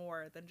something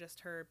more than just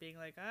her being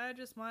like, I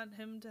just want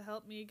him to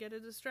help me get a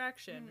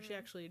distraction. She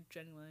actually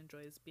genuinely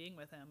enjoys being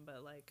with him,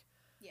 but, like,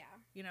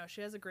 you know,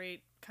 she has a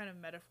great kind of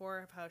metaphor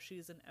of how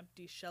she's an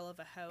empty shell of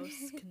a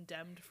house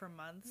condemned for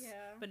months,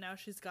 but now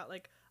she's got,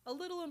 like, a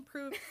little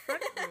improved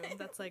front room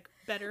that's, like,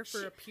 better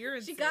for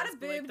appearances. She got a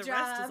boob the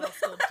job. Rest is all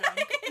still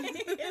junk.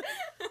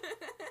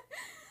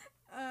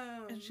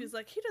 And she's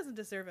like, he doesn't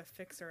deserve a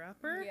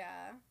fixer-upper.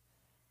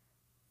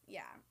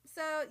 Yeah.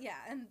 So, yeah,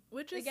 and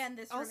which is again,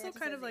 this also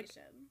kind of like,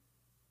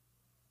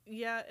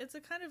 yeah, it's a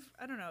kind of,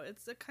 I don't know,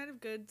 it's a kind of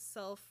good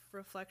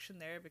self-reflection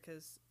there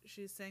because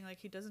she's saying, like,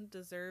 he doesn't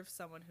deserve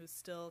someone who's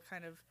still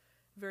kind of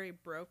very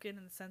broken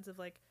in the sense of,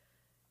 like,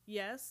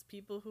 yes,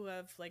 people who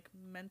have, like,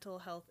 mental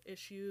health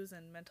issues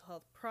and mental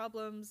health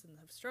problems and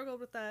have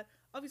struggled with that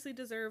obviously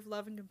deserve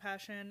love and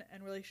compassion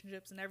and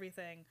relationships and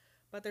everything,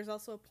 but there's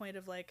also a point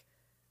of, like,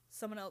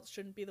 someone else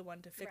shouldn't be the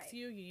one to fix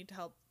you. You need to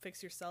help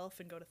fix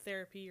yourself and go to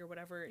therapy or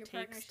whatever it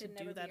takes to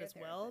do that as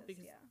well.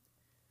 Because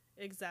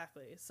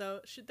exactly. So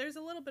there's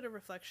a little bit of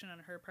reflection on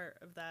her part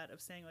of that, of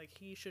saying, like,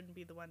 he shouldn't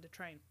be the one to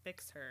try and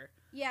fix her.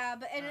 Yeah,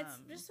 but and it's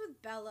just with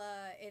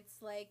Bella,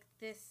 it's like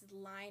this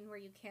line where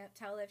you can't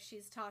tell if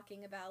she's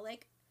talking about,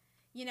 like,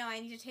 you know, I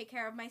need to take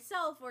care of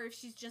myself, or if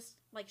she's just,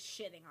 like,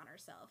 shitting on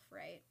herself,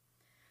 right?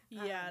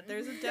 Yeah,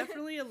 there's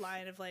definitely a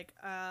line of, like,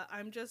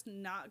 I'm just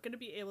not going to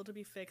be able to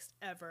be fixed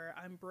ever.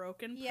 I'm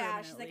broken permanently.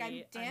 Yeah, she's like,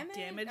 I'm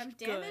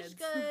damaged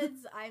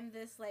goods. I'm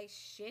this, like,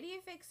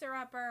 shitty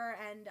fixer-upper,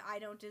 and I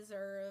don't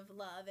deserve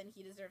love, and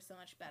he deserves so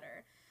much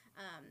better.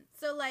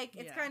 So, like,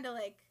 it's kind of,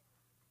 like,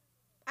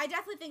 I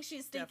definitely think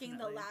she's thinking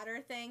the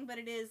latter thing, but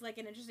it is, like,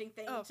 an interesting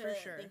thing to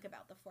think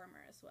about the former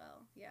as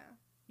well. Yeah.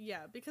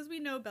 Yeah, because we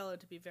know Bella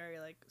to be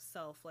very, like,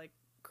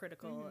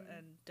 critical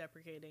and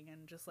deprecating,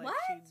 and just like what?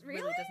 she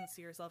really doesn't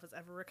see herself as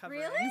ever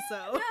recovering. Really?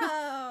 So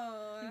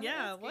No.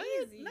 yeah, what?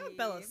 Not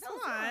Bella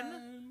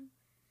Swan.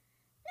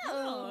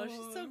 No,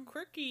 she's so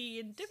quirky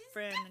and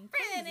different and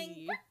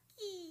clumsy.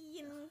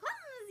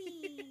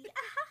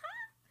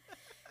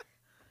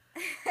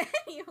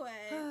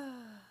 Anyway,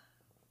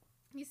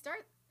 you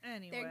start.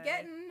 Anyway, they're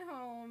getting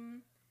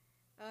home.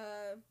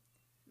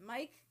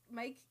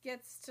 Mike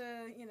gets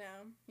to,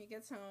 he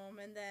gets home,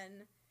 and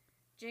then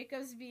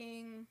Jacob's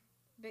being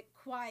a bit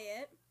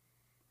quiet,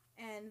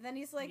 and then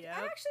he's like, Yep.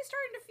 I'm actually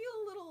starting to feel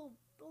a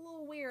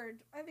little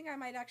weird. I think I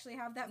might actually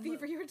have that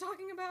fever you were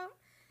talking about.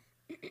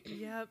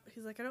 Yep.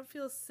 He's like, I don't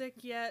feel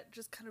sick yet,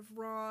 just kind of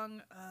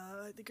wrong.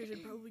 I think I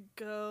should probably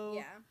go.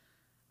 Yeah.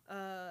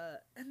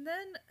 And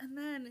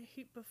then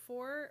he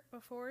before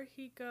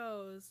he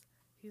goes,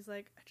 he's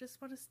like, I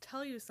just want to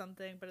tell you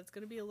something, but it's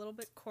gonna be a little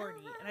bit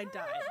corny, and I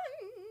died.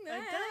 I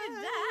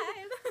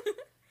died.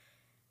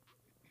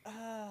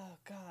 Oh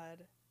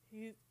God.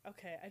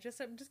 Okay. I'm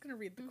just gonna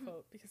read the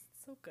quote because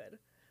it's so good.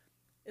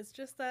 It's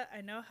just that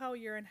I know how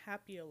you're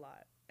unhappy a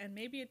lot, and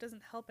maybe it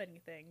doesn't help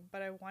anything,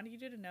 but I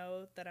wanted you to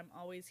know that I'm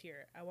always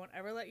here. I won't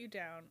ever let you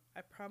down.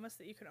 I promise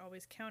that you can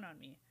always count on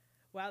me.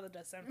 Wow, that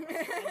does sound blah,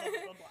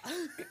 blah,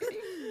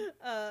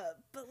 blah.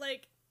 But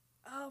like,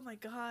 oh my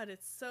God,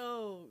 it's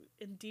so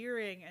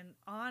endearing and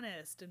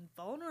honest and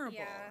vulnerable.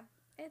 Yeah,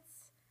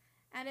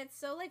 it's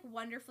so like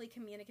wonderfully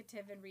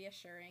communicative and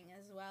reassuring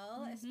as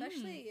well,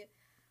 especially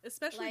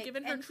like,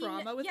 given her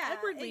trauma with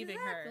Edward leaving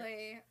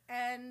her.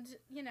 And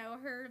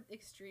her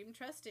extreme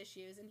trust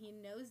issues, and he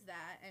knows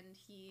that, and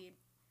he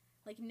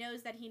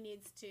knows that he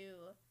needs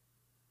to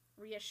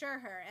reassure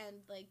her,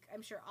 and like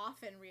I'm sure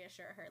often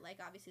reassure her, like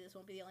obviously this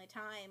won't be the only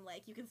time,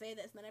 like you can say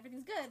this and then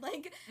everything's good,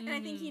 like and I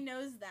think he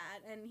knows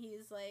that, and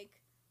he's like,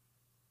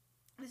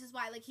 this is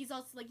why, like he's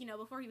also like,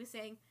 before he was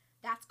saying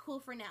that's cool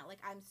for now, like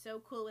I'm so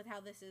cool with how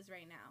this is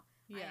right now,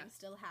 I am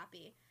still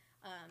happy,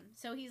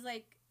 so he's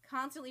like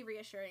constantly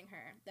reassuring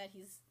her that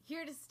he's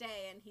here to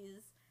stay, and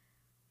he's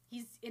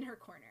in her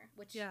corner,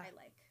 which I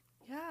like.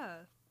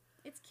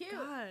 It's cute.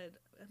 God,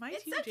 am I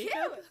it's Team so Jacob?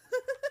 Cute.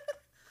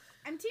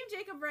 I'm Team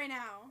Jacob right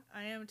now.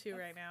 I am too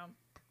right now.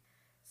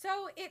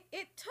 So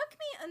it took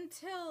me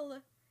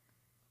until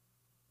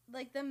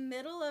like the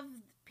middle of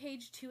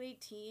page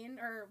 218,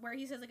 or where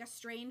he says like a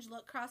strange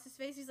look crossed his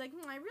face. He's like,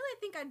 I really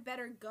think I'd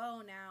better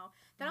go now.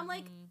 Then I'm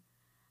like,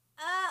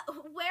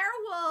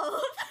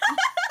 werewolf.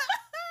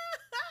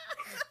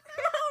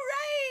 Oh,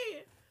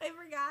 right. I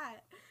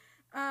forgot.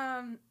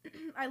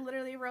 I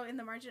literally wrote in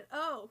the margin,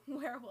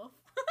 werewolf.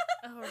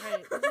 Oh,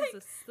 right.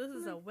 This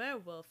is a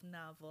werewolf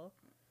novel.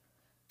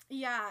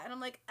 Yeah, and I'm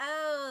like,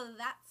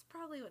 that's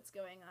probably what's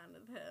going on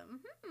with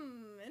him.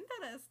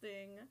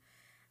 Interesting.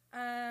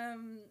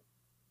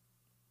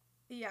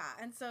 Yeah,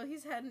 and so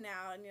he's heading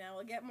out, and,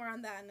 we'll get more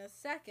on that in a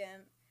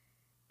second.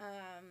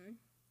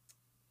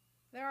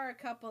 There are a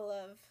couple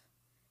of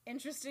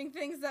interesting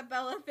things that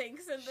Bella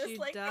thinks in this,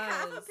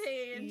 half a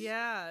page.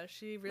 Yeah,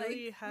 she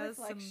really has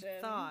reflection.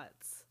 Some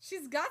thoughts.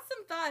 She's got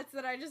some thoughts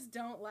that I just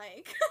don't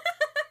like.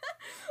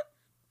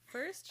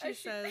 First, she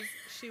says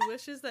she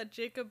wishes that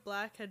Jacob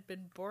Black had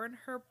been born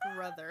her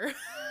brother. Like,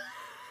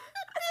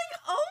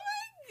 oh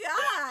my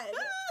God.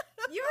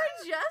 You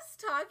were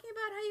just talking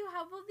about how you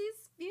have all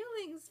these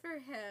feelings for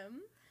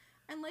him,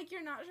 and, like,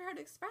 you're not sure how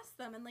to express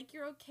them, and, like,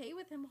 you're okay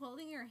with him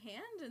holding your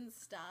hand and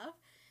stuff,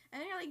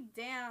 and you're like,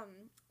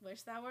 damn,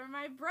 wish that were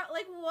my bro.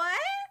 Like, what?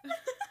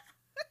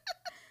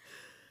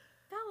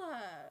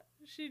 Bella.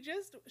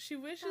 She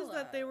wishes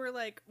that they were,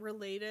 like,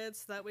 related,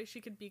 so that way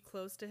she could be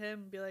close to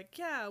him and be like,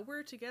 yeah,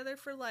 we're together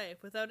for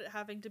life, without it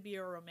having to be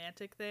a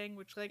romantic thing,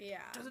 which, like,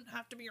 doesn't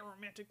have to be a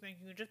romantic thing.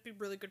 You can just be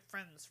really good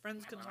friends.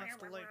 Friends can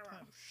last a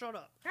lifetime. Shut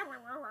up.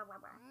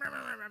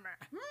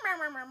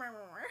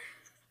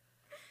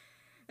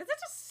 It's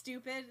such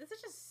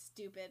a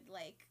stupid,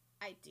 like,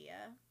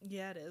 idea.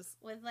 Yeah, it is.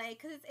 With,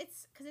 like, because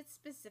it's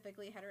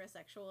specifically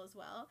heterosexual as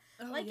well.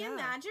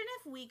 Imagine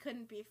if we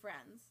couldn't be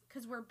friends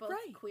because we're both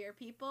queer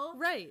people,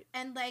 right?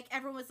 And like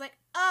everyone was like,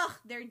 "Ugh,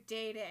 they're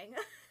dating."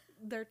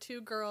 They're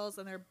two girls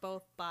and they're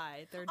both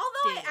bi. They're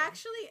dating.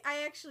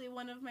 I actually,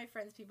 one of my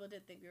friends' people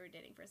did think we were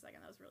dating for a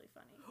second. That was really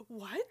funny.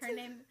 What? Her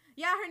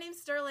name's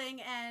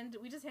Sterling, and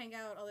we just hang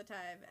out all the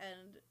time,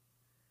 and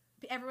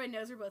everyone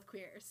knows we're both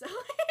queer, so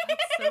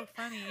that's so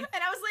funny. And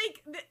I was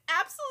like,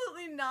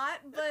 absolutely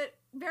not, but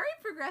very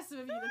progressive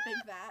of you to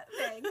think that.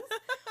 Thanks.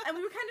 And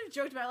we were kind of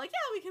joked about it, like,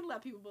 yeah, we can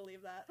let people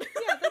believe that.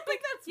 Yeah, that's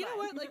like, that's you fine. Know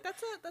what? Like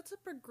that's a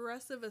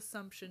progressive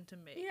assumption to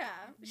make.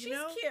 Yeah, she's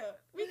cute.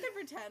 We can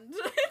pretend.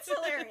 It's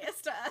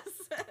hilarious to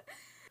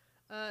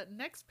us.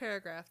 Next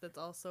paragraph that's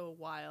also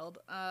wild.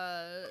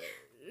 Bella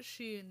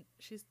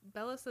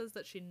says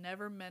that she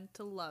never meant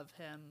to love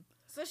him.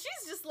 So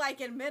she's just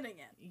like admitting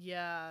it.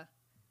 Yeah.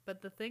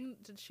 But the thing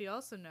that she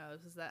also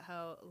knows is that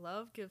how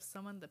love gives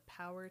someone the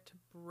power to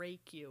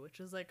break you, which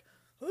is like,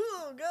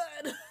 oh,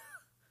 God.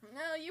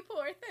 No, you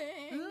poor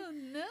thing. Oh,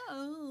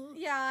 no.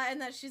 Yeah,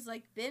 and that she's,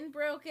 like, been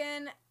broken.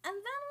 And then,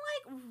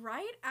 like,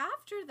 right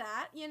after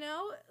that, you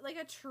know, like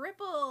a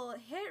triple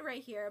hit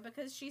right here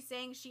because she's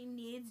saying she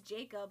needs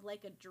Jacob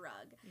like a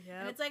drug. Yep.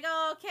 And it's like,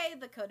 oh, okay,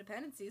 the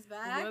codependency's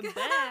back. We're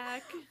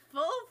back.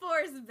 Full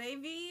force,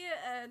 baby.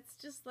 It's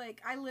just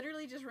like, I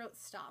literally just wrote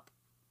stop.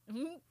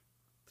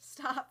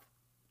 Stop.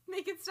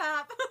 Make it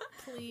stop.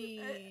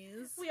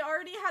 Please. We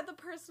already had the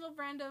personal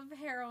brand of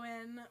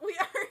heroin. We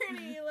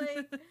already,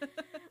 like...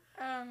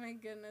 Oh my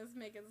goodness,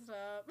 make it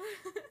stop.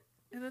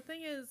 And the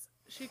thing is,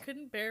 she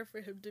couldn't bear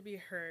for him to be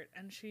hurt,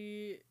 and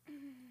she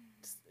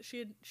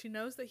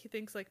knows that he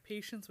thinks, like,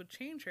 patience would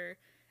change her,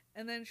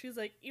 and then she's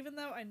like, even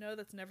though I know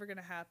that's never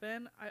gonna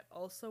happen, I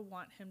also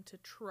want him to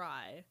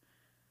try.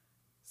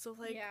 So,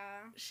 like,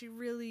 she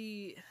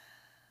really...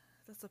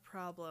 That's a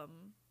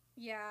problem.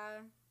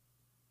 Yeah.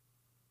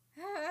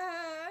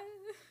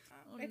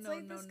 It's no,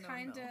 like no, this no,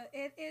 kind of no.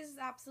 It is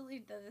absolutely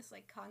this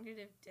like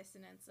cognitive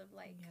dissonance of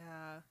like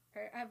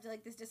of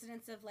like this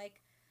dissonance of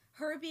like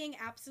her being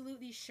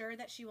absolutely sure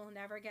that she will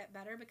never get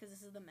better because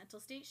this is the mental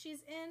state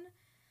she's in,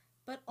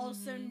 but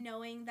also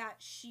knowing that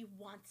she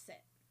wants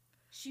it.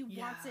 She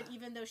wants it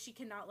even though she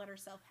cannot let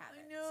herself have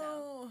it. I know.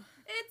 So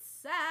it's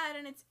sad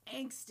and it's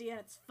angsty and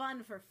it's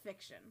fun for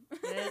fiction.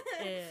 It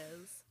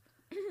is.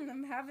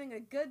 I'm having a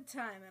good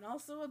time and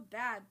also a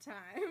bad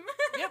time.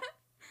 Yep.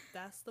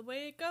 That's the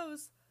way it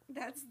goes.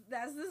 That's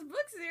this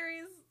book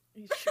series.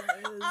 It sure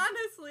is.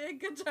 Honestly, a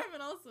good time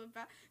and also a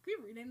bad...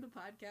 Can we rename the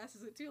podcast?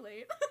 Is it too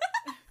late?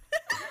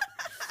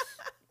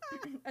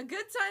 A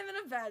good time and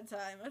a bad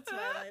time. A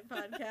Twilight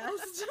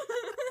podcast.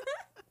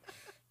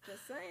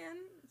 Just saying.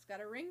 It's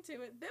got a ring to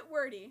it. Bit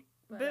wordy.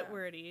 But, Bit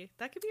wordy.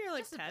 That could be our,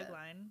 like,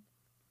 tagline.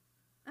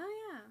 Oh,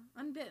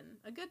 yeah. Unbitten.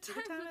 A good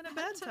time, and a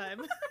bad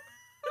time.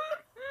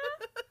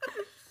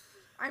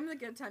 I'm the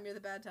good time, you're the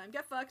bad time.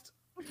 Get fucked.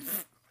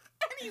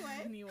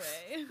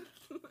 Anyway.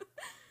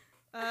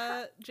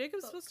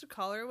 Jacob's supposed to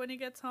call her when he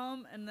gets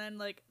home, and then,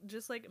 like,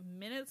 just, like,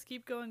 minutes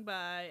keep going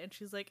by, and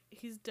she's like,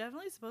 he's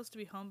definitely supposed to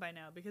be home by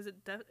now, because it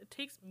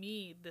takes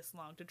me this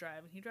long to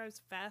drive, and he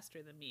drives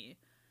faster than me.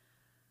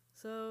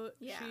 So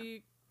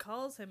she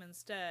calls him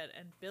instead,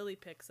 and Billy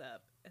picks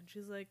up, and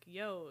she's like,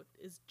 yo,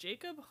 is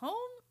Jacob home?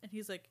 And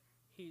he's like,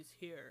 he's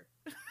here.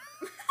 It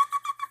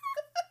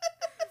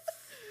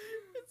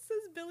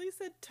says Billy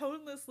said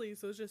tonelessly,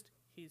 so it's just,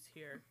 he's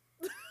here.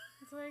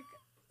 It's like,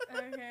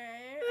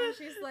 okay. And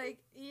she's like,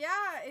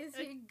 yeah, is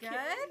he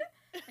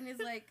good? And he's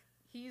like,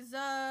 he's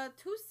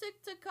too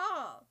sick to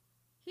call.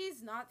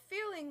 He's not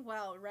feeling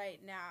well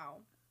right now.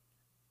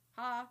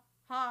 Ha,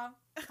 ha,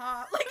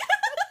 ha. Like,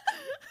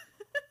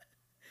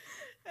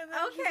 and then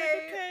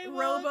okay,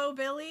 Robo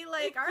Billy,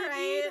 like, all right.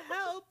 You need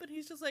help, and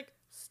he's just like,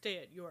 stay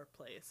at your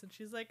place. And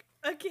she's like,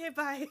 okay,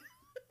 bye.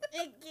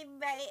 Okay,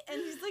 bye.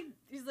 And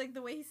he's like,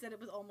 the way he said it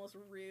was almost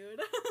rude.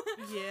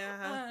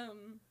 Yeah.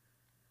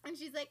 And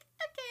she's like,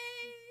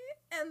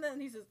 okay. And then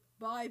he says,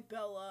 bye,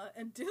 Bella,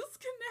 and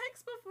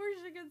disconnects before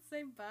she can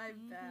say bye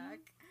back.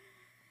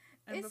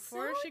 And it's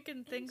before she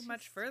can think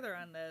much further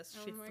on this,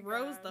 she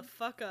throws the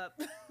fuck up.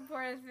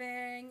 Poor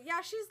thing.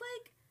 Yeah,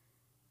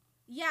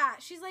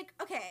 she's like,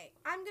 okay,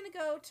 I'm gonna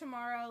go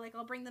tomorrow, like,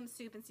 I'll bring them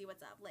soup and see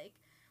what's up, like,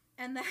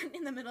 and then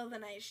in the middle of the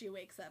night, she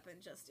wakes up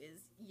and just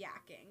is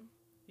yakking.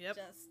 Yep.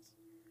 Just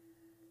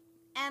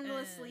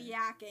endlessly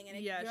yakking, and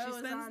it goes she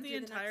spends on the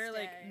entire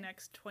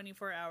next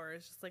 24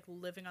 hours just like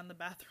living on the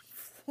bathroom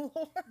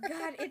floor.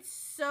 God, it's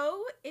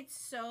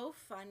so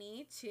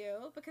funny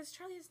too because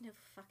Charlie has no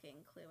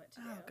fucking clue what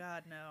to do. Oh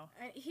God, no.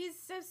 He's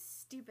so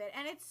stupid,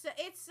 and it's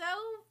so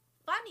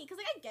funny because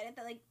like I get it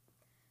that like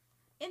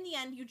in the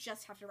end you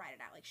just have to write it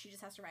out. Like she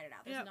just has to write it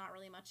out. There's not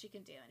really much she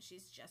can do, and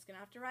she's just gonna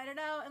have to write it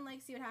out and like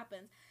see what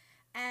happens.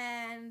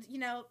 And, you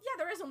know,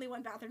 there is only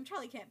one bathroom.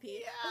 Charlie can't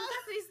pee. Yeah. And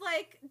Stephanie's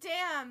like,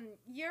 damn,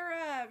 you're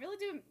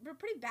we're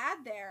pretty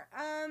bad there.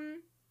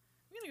 I'm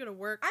gonna go to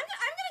work. I'm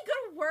gonna go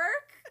to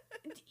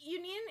work. You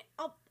need,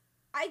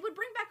 I would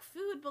bring back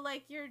food, but,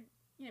 like, you're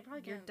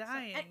probably you're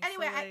dying.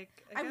 Anyway, so,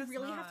 like, I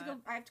really have to go.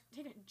 I have to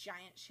take a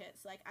giant shit,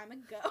 so, like, I'm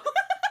gonna go.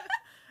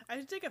 I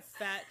have to take a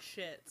fat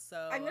shit,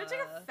 so... I'm gonna take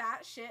a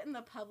fat shit in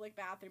the public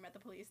bathroom at the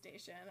police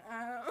station.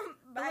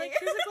 But, like,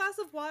 here's a glass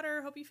of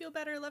water. Hope you feel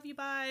better. Love you.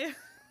 Bye.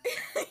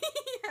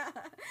 Yeah,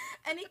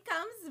 and he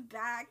comes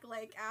back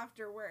like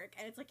after work,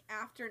 and it's like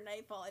after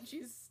nightfall, and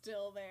she's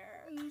still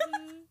there.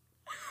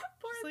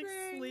 Poor She's, thing.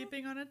 Like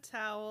sleeping on a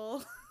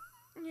towel.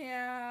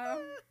 Yeah,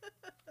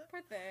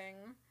 poor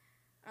thing.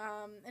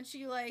 And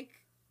she like,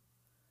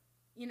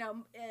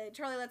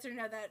 Charlie lets her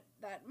know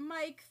that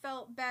Mike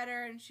felt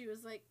better, and she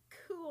was like,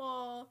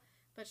 cool,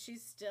 but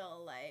she's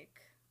still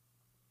like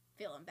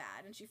feeling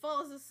bad, and she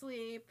falls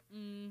asleep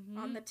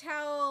on the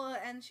towel,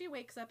 and she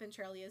wakes up, and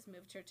Charlie has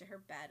moved her to her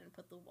bed and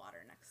put the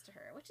water next to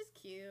her, which is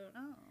cute.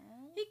 Oh,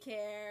 he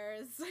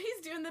cares.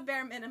 He's doing the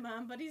bare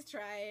minimum, but he's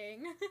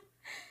trying.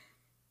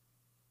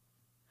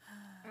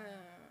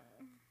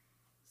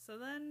 So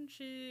then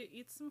she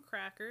eats some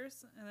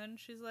crackers, and then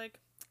she's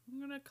like, I'm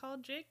gonna call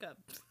Jacob.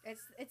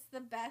 It's the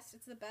best.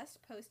 It's the best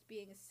post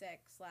being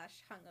sick /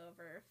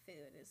 hungover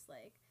food is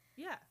like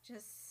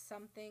just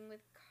something with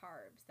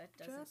carbs that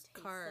doesn't taste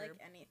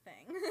like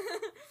anything.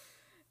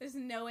 There's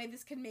no way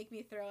this can make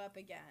me throw up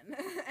again,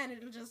 and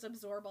it'll just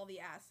absorb all the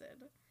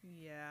acid.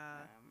 Yeah.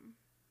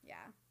 Yeah.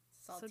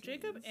 Saltines. So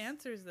Jacob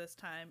answers this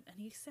time, and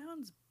he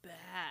sounds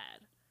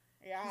bad.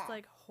 Yeah. He's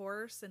like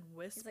hoarse and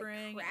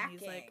whispering, and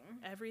he's like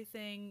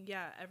everything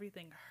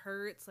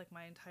hurts, like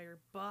my entire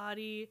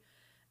body.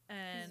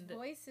 And his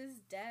voice is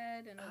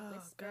dead and a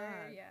whisper.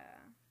 God. Yeah.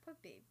 Poor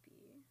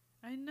baby.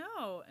 I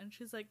know. And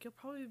she's like, you'll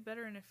probably be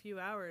better in a few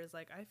hours.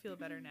 Like, I feel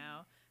better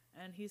now.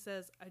 And he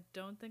says, I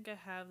don't think I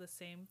have the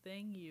same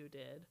thing you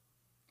did.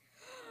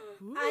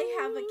 I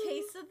have a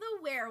case of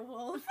the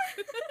werewolf.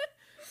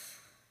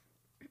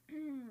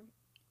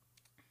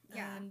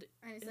 Yeah. And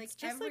it's like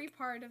every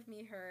part of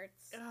me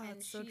hurts. Oh, and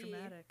it's so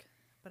dramatic.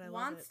 But I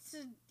wants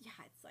love it.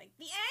 It's like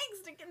the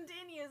angst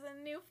continues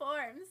in new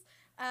forms.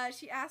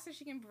 She asks if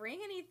she can bring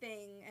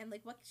anything and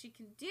like what she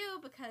can do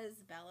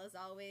because Bella's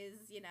always,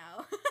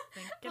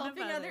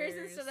 helping others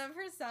instead of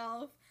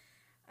herself.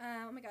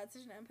 Oh my god,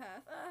 such an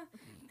empath.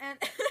 And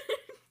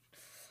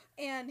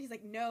and he's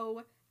like,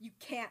 no, you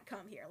can't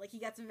come here. Like he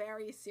gets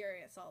very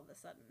serious all of a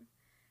sudden.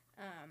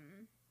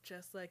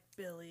 Just like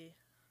Billy.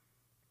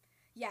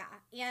 Yeah,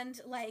 and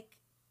like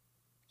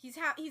he's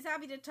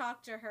happy to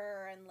talk to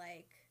her and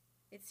like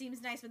it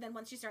seems nice, but then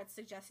once she starts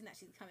suggesting that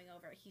she's coming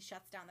over, he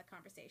shuts down the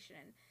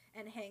conversation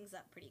and hangs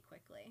up pretty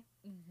quickly.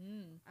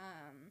 Mm-hmm.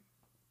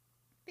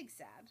 Big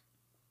sad.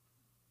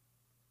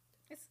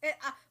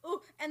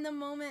 And the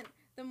moment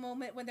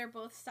when they're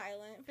both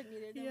silent for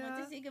neither of them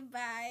want to say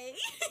goodbye.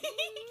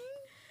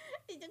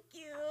 It's so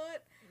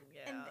cute.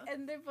 Yeah.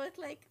 And they're both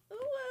like,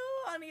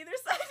 ooh, on either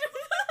side of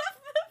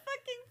the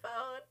fucking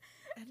phone.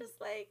 And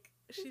just like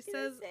she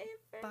says,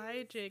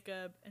 bye,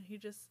 Jacob, and he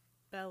just,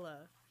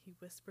 Bella. He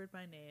whispered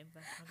my name,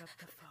 then hung up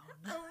the phone.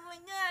 Oh my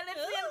god,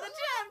 it's the end of the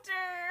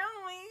chapter!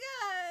 Oh my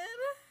god!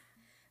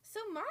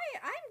 So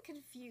I'm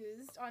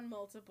confused on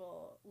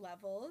multiple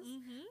levels.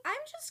 Mm-hmm.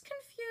 I'm just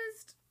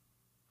confused.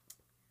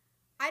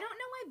 I don't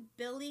know why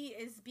Billy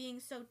is being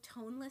so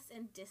toneless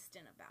and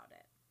distant about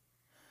it.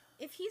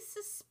 If he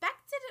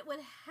suspected it would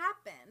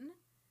happen,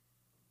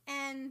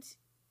 and,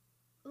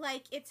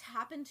 like, it's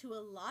happened to a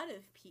lot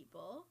of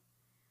people,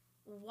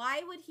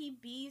 why would he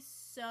be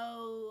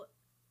so,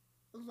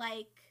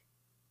 like,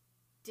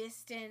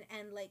 distant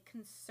and like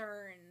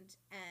concerned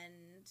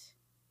and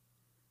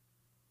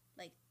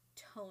like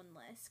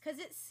toneless? Because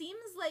it seems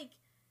like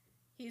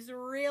he's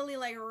really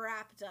like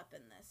wrapped up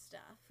in this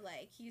stuff.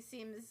 Like he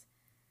seems,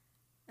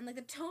 and like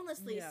the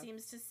tonelessly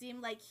seems to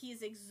seem like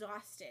he's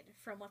exhausted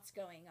from what's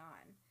going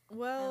on.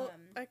 Well,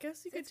 I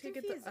guess you could take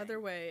confusing. It the other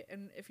way,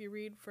 and if you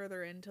read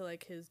further into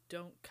like his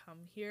 "don't come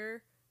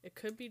here," it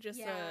could be just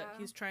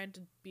he's trying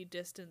to be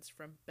distanced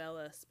from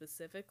Bella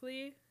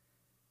specifically,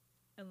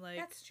 and like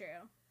that's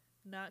true.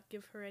 Not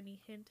give her any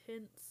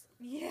hints.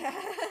 Yeah,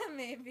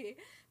 maybe.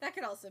 That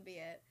could also be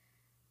it.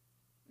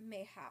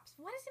 Mayhaps.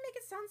 Why does he make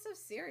it sound so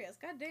serious?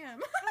 God damn.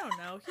 I don't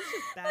know. He's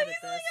just bad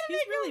at this.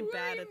 He's really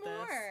bad at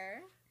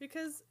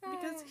this.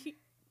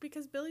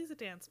 Because Billy's a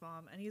dance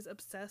mom and he's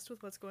obsessed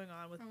with what's going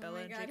on with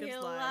Bella and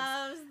Jacob's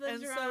lives. He loves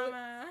the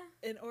drama.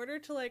 So, in order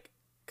to like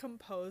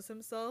compose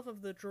himself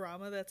of the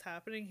drama that's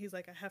happening, he's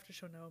like, I have to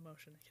show no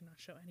emotion. I cannot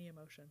show any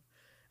emotion.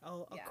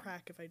 I'll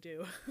crack if I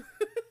do.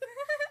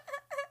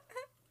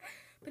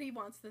 But he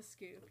wants the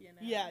scoop, you know?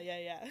 Yeah.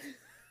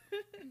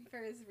 For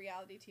his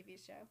reality TV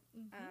show.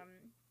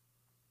 Mm-hmm.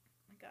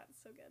 My god,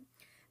 it's so good.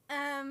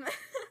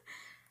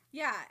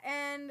 Yeah,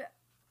 and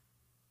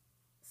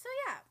so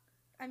yeah.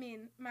 I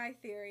mean, my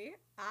theory,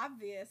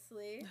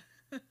 obviously,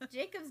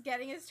 Jacob's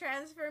getting his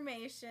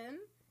transformation.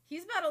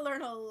 He's about to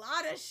learn a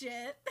lot of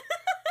shit.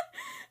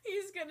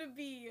 He's gonna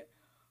be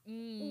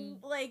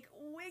like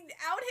wigged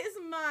out his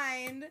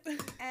mind,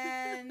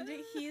 and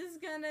he's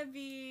gonna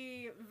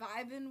be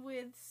vibing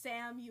with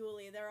Sam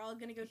Yulee. They're all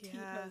gonna go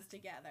T-pose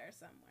together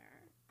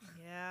somewhere.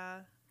 Yeah.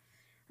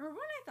 Remember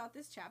when I thought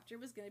this chapter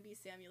was gonna be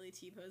Sam Yulee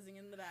T-posing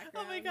in the background?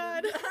 Oh my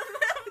god. Of them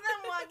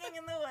walking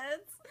in the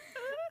woods.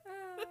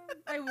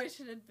 I wish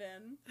it had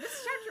been.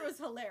 This chapter was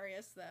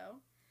hilarious though.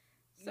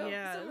 So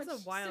it was a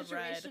wild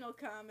situational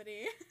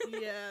comedy.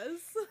 Yes.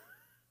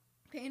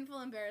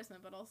 Painful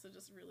embarrassment, but also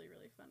just really,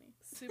 really funny.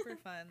 Super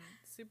fun,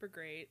 super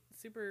great,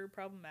 super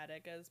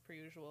problematic as per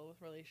usual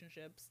with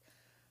relationships.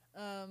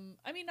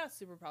 I mean, not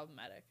super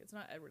problematic. It's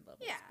not Edward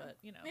levels, but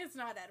you know, it's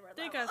not Edward.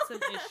 They got some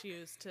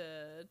issues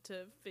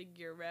to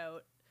figure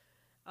out.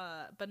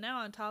 But now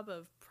on top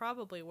of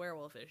probably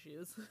werewolf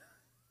issues.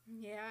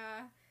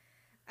 Yeah.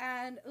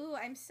 And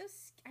I'm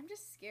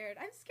just scared.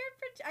 I'm scared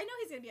for. I know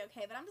he's gonna be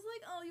okay, but I'm just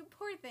like, oh, you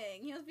poor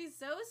thing. He must be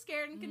so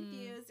scared and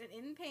confused and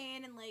in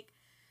pain, and like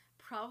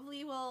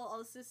probably will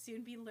also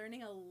soon be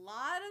learning a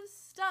lot of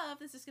stuff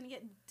that's just gonna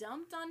get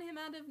dumped on him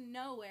out of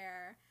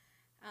nowhere.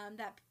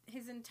 That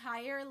his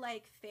entire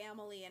like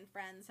family and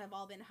friends have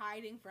all been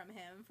hiding from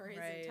him for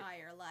his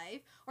entire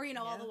life, or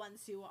all the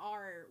ones who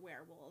are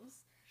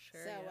werewolves.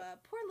 sure. So,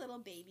 poor little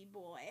baby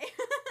boy.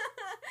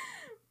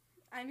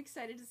 I'm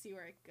excited to see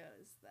where it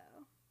goes,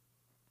 though.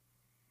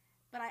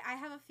 But I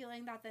have a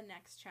feeling that the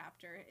next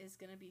chapter is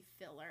going to be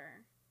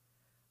filler.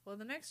 Well,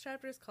 the next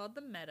chapter is called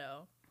The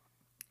Meadow.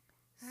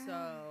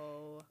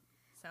 So,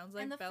 sounds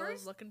like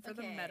Bella's looking for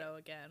the meadow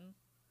again.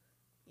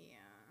 Yeah.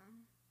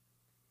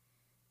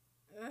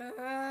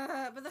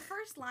 But the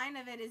first line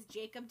of it is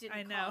Jacob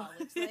didn't call.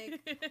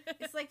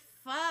 It's like,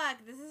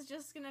 fuck, this is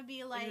just going to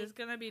be like it's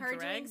gonna be her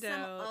dragged doing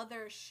some out.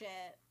 other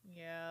shit.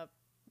 Yep.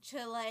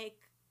 To, like,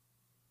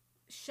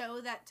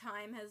 show that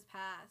time has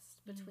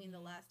passed between the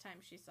last time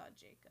she saw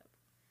Jacob.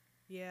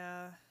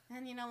 Yeah.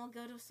 And, you know, we'll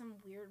go to some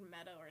weird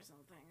meadow or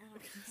something. I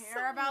don't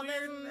care about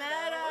this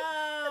meadow.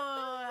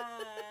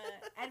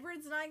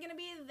 Edward's not going to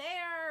be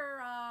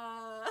there.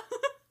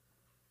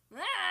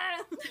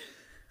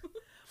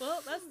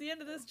 Well, that's the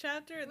end of this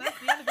chapter, and that's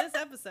the end of this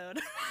episode.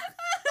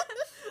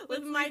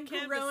 With my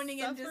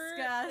groaning and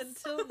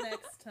disgust. Until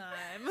next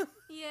time.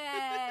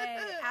 Yay.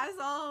 As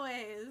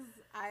always,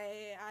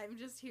 I'm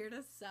just here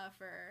to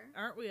suffer.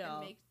 Aren't we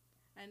all?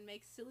 And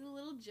make silly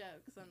little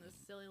jokes on this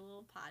silly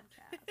little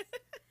podcast.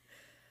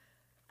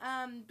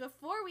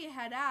 Before we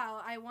head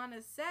out, I want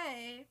to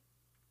say,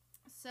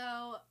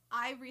 so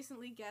I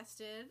recently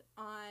guested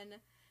on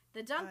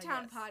the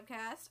Dunktown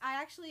podcast. I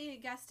actually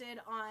guested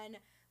on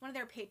one of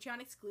their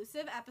Patreon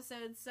exclusive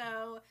episodes,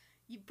 so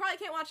you probably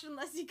can't watch it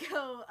unless you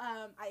go,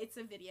 it's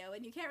a video,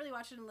 and you can't really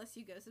watch it unless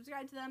you go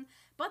subscribe to them,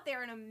 but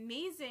they're an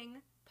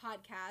amazing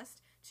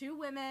podcast. 2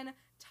 women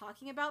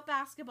talking about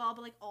basketball,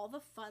 but, like, all the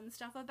fun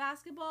stuff of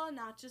basketball,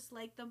 not just,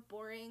 like, the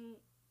boring,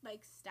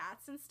 like,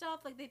 stats and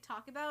stuff. Like, they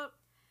talk about,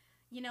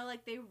 you know,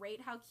 like, they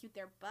rate how cute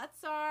their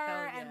butts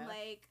are, and,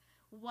 like,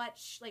 what,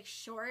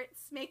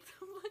 shorts make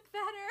them look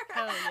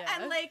better.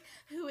 And, like,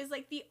 who is,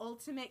 like, the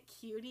ultimate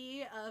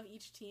cutie of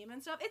each team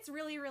and stuff. It's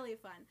really, really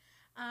fun.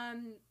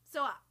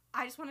 So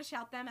I just want to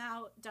shout them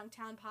out.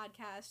 Dunktown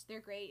podcast. They're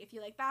great. If you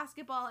like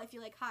basketball, if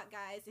you like hot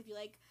guys, if you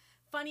like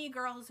funny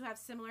girls who have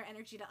similar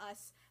energy to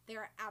us, they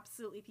are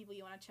absolutely people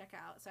you want to check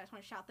out. So I just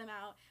want to shout them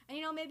out. And,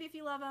 you know, maybe if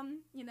you love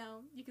them, you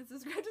know, you can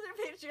subscribe to their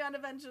Patreon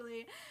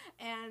eventually,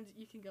 and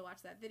you can go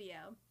watch that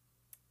video.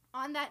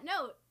 On that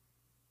note,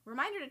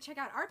 reminder to check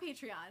out our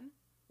Patreon.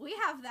 We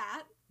have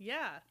that.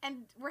 Yeah.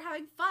 And we're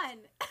having fun.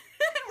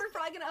 We're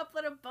probably going to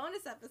upload a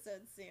bonus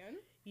episode soon.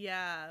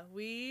 Yeah,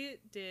 we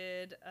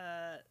did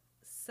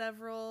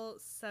several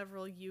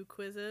U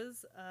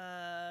quizzes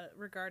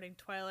regarding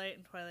Twilight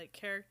and Twilight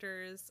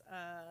characters.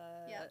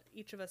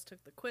 Each of us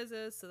took the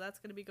quizzes, so that's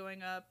going to be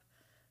going up.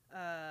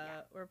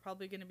 We're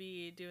probably going to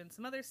be doing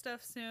some other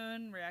stuff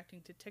soon,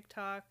 reacting to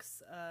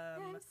TikToks.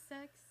 I'm so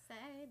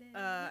excited.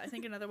 I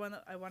think another one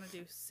that I want to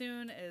do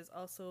soon is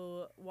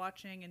also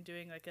watching and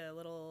doing like a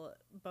little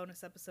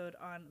bonus episode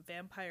on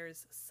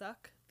Vampires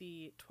Suck,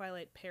 the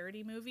Twilight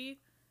parody movie.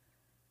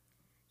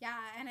 Yeah,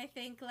 and I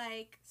think,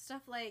 like,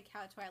 stuff like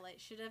how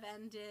Twilight should have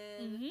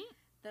ended,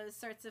 those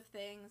sorts of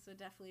things would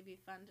definitely be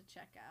fun to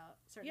check out.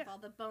 Sort of all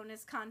the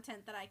bonus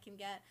content that I can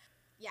get.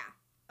 Yeah,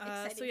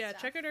 exciting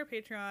stuff. Check out our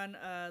Patreon.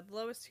 The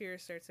lowest tier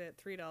starts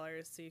at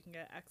 $3, so you can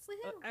get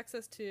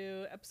access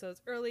to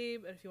episodes early,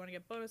 but if you want to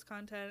get bonus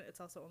content,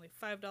 it's also only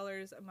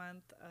 $5 a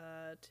month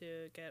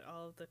to get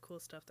all of the cool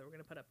stuff that we're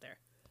going to put up there.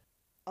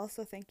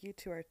 Also, thank you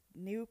to our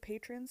new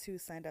patrons who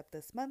signed up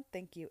this month.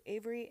 Thank you,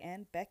 Avery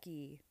and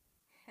Becky.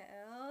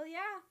 Hell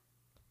yeah.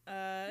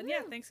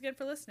 Thanks again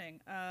for listening.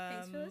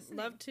 Thanks for listening.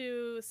 Love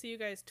to see you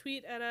guys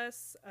tweet at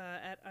us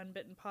at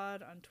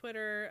UnbittenPod on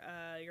Twitter,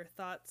 your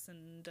thoughts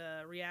and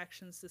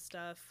reactions to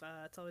stuff.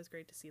 It's always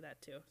great to see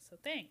that too. So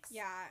thanks.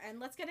 Yeah, and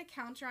let's get a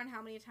counter on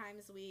how many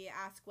times we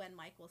ask when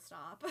Mike will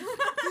stop.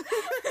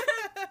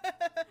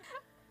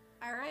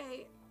 All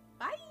right.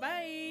 Bye.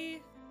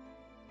 Bye.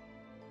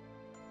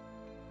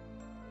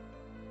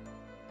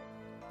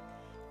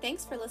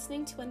 Thanks for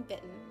listening to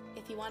Unbitten.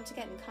 If you want to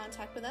get in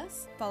contact with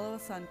us, follow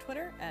us on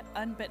Twitter at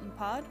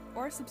UnbittenPod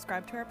or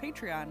subscribe to our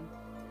Patreon.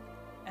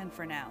 And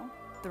for now,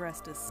 the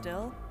rest is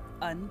still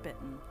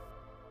unbitten.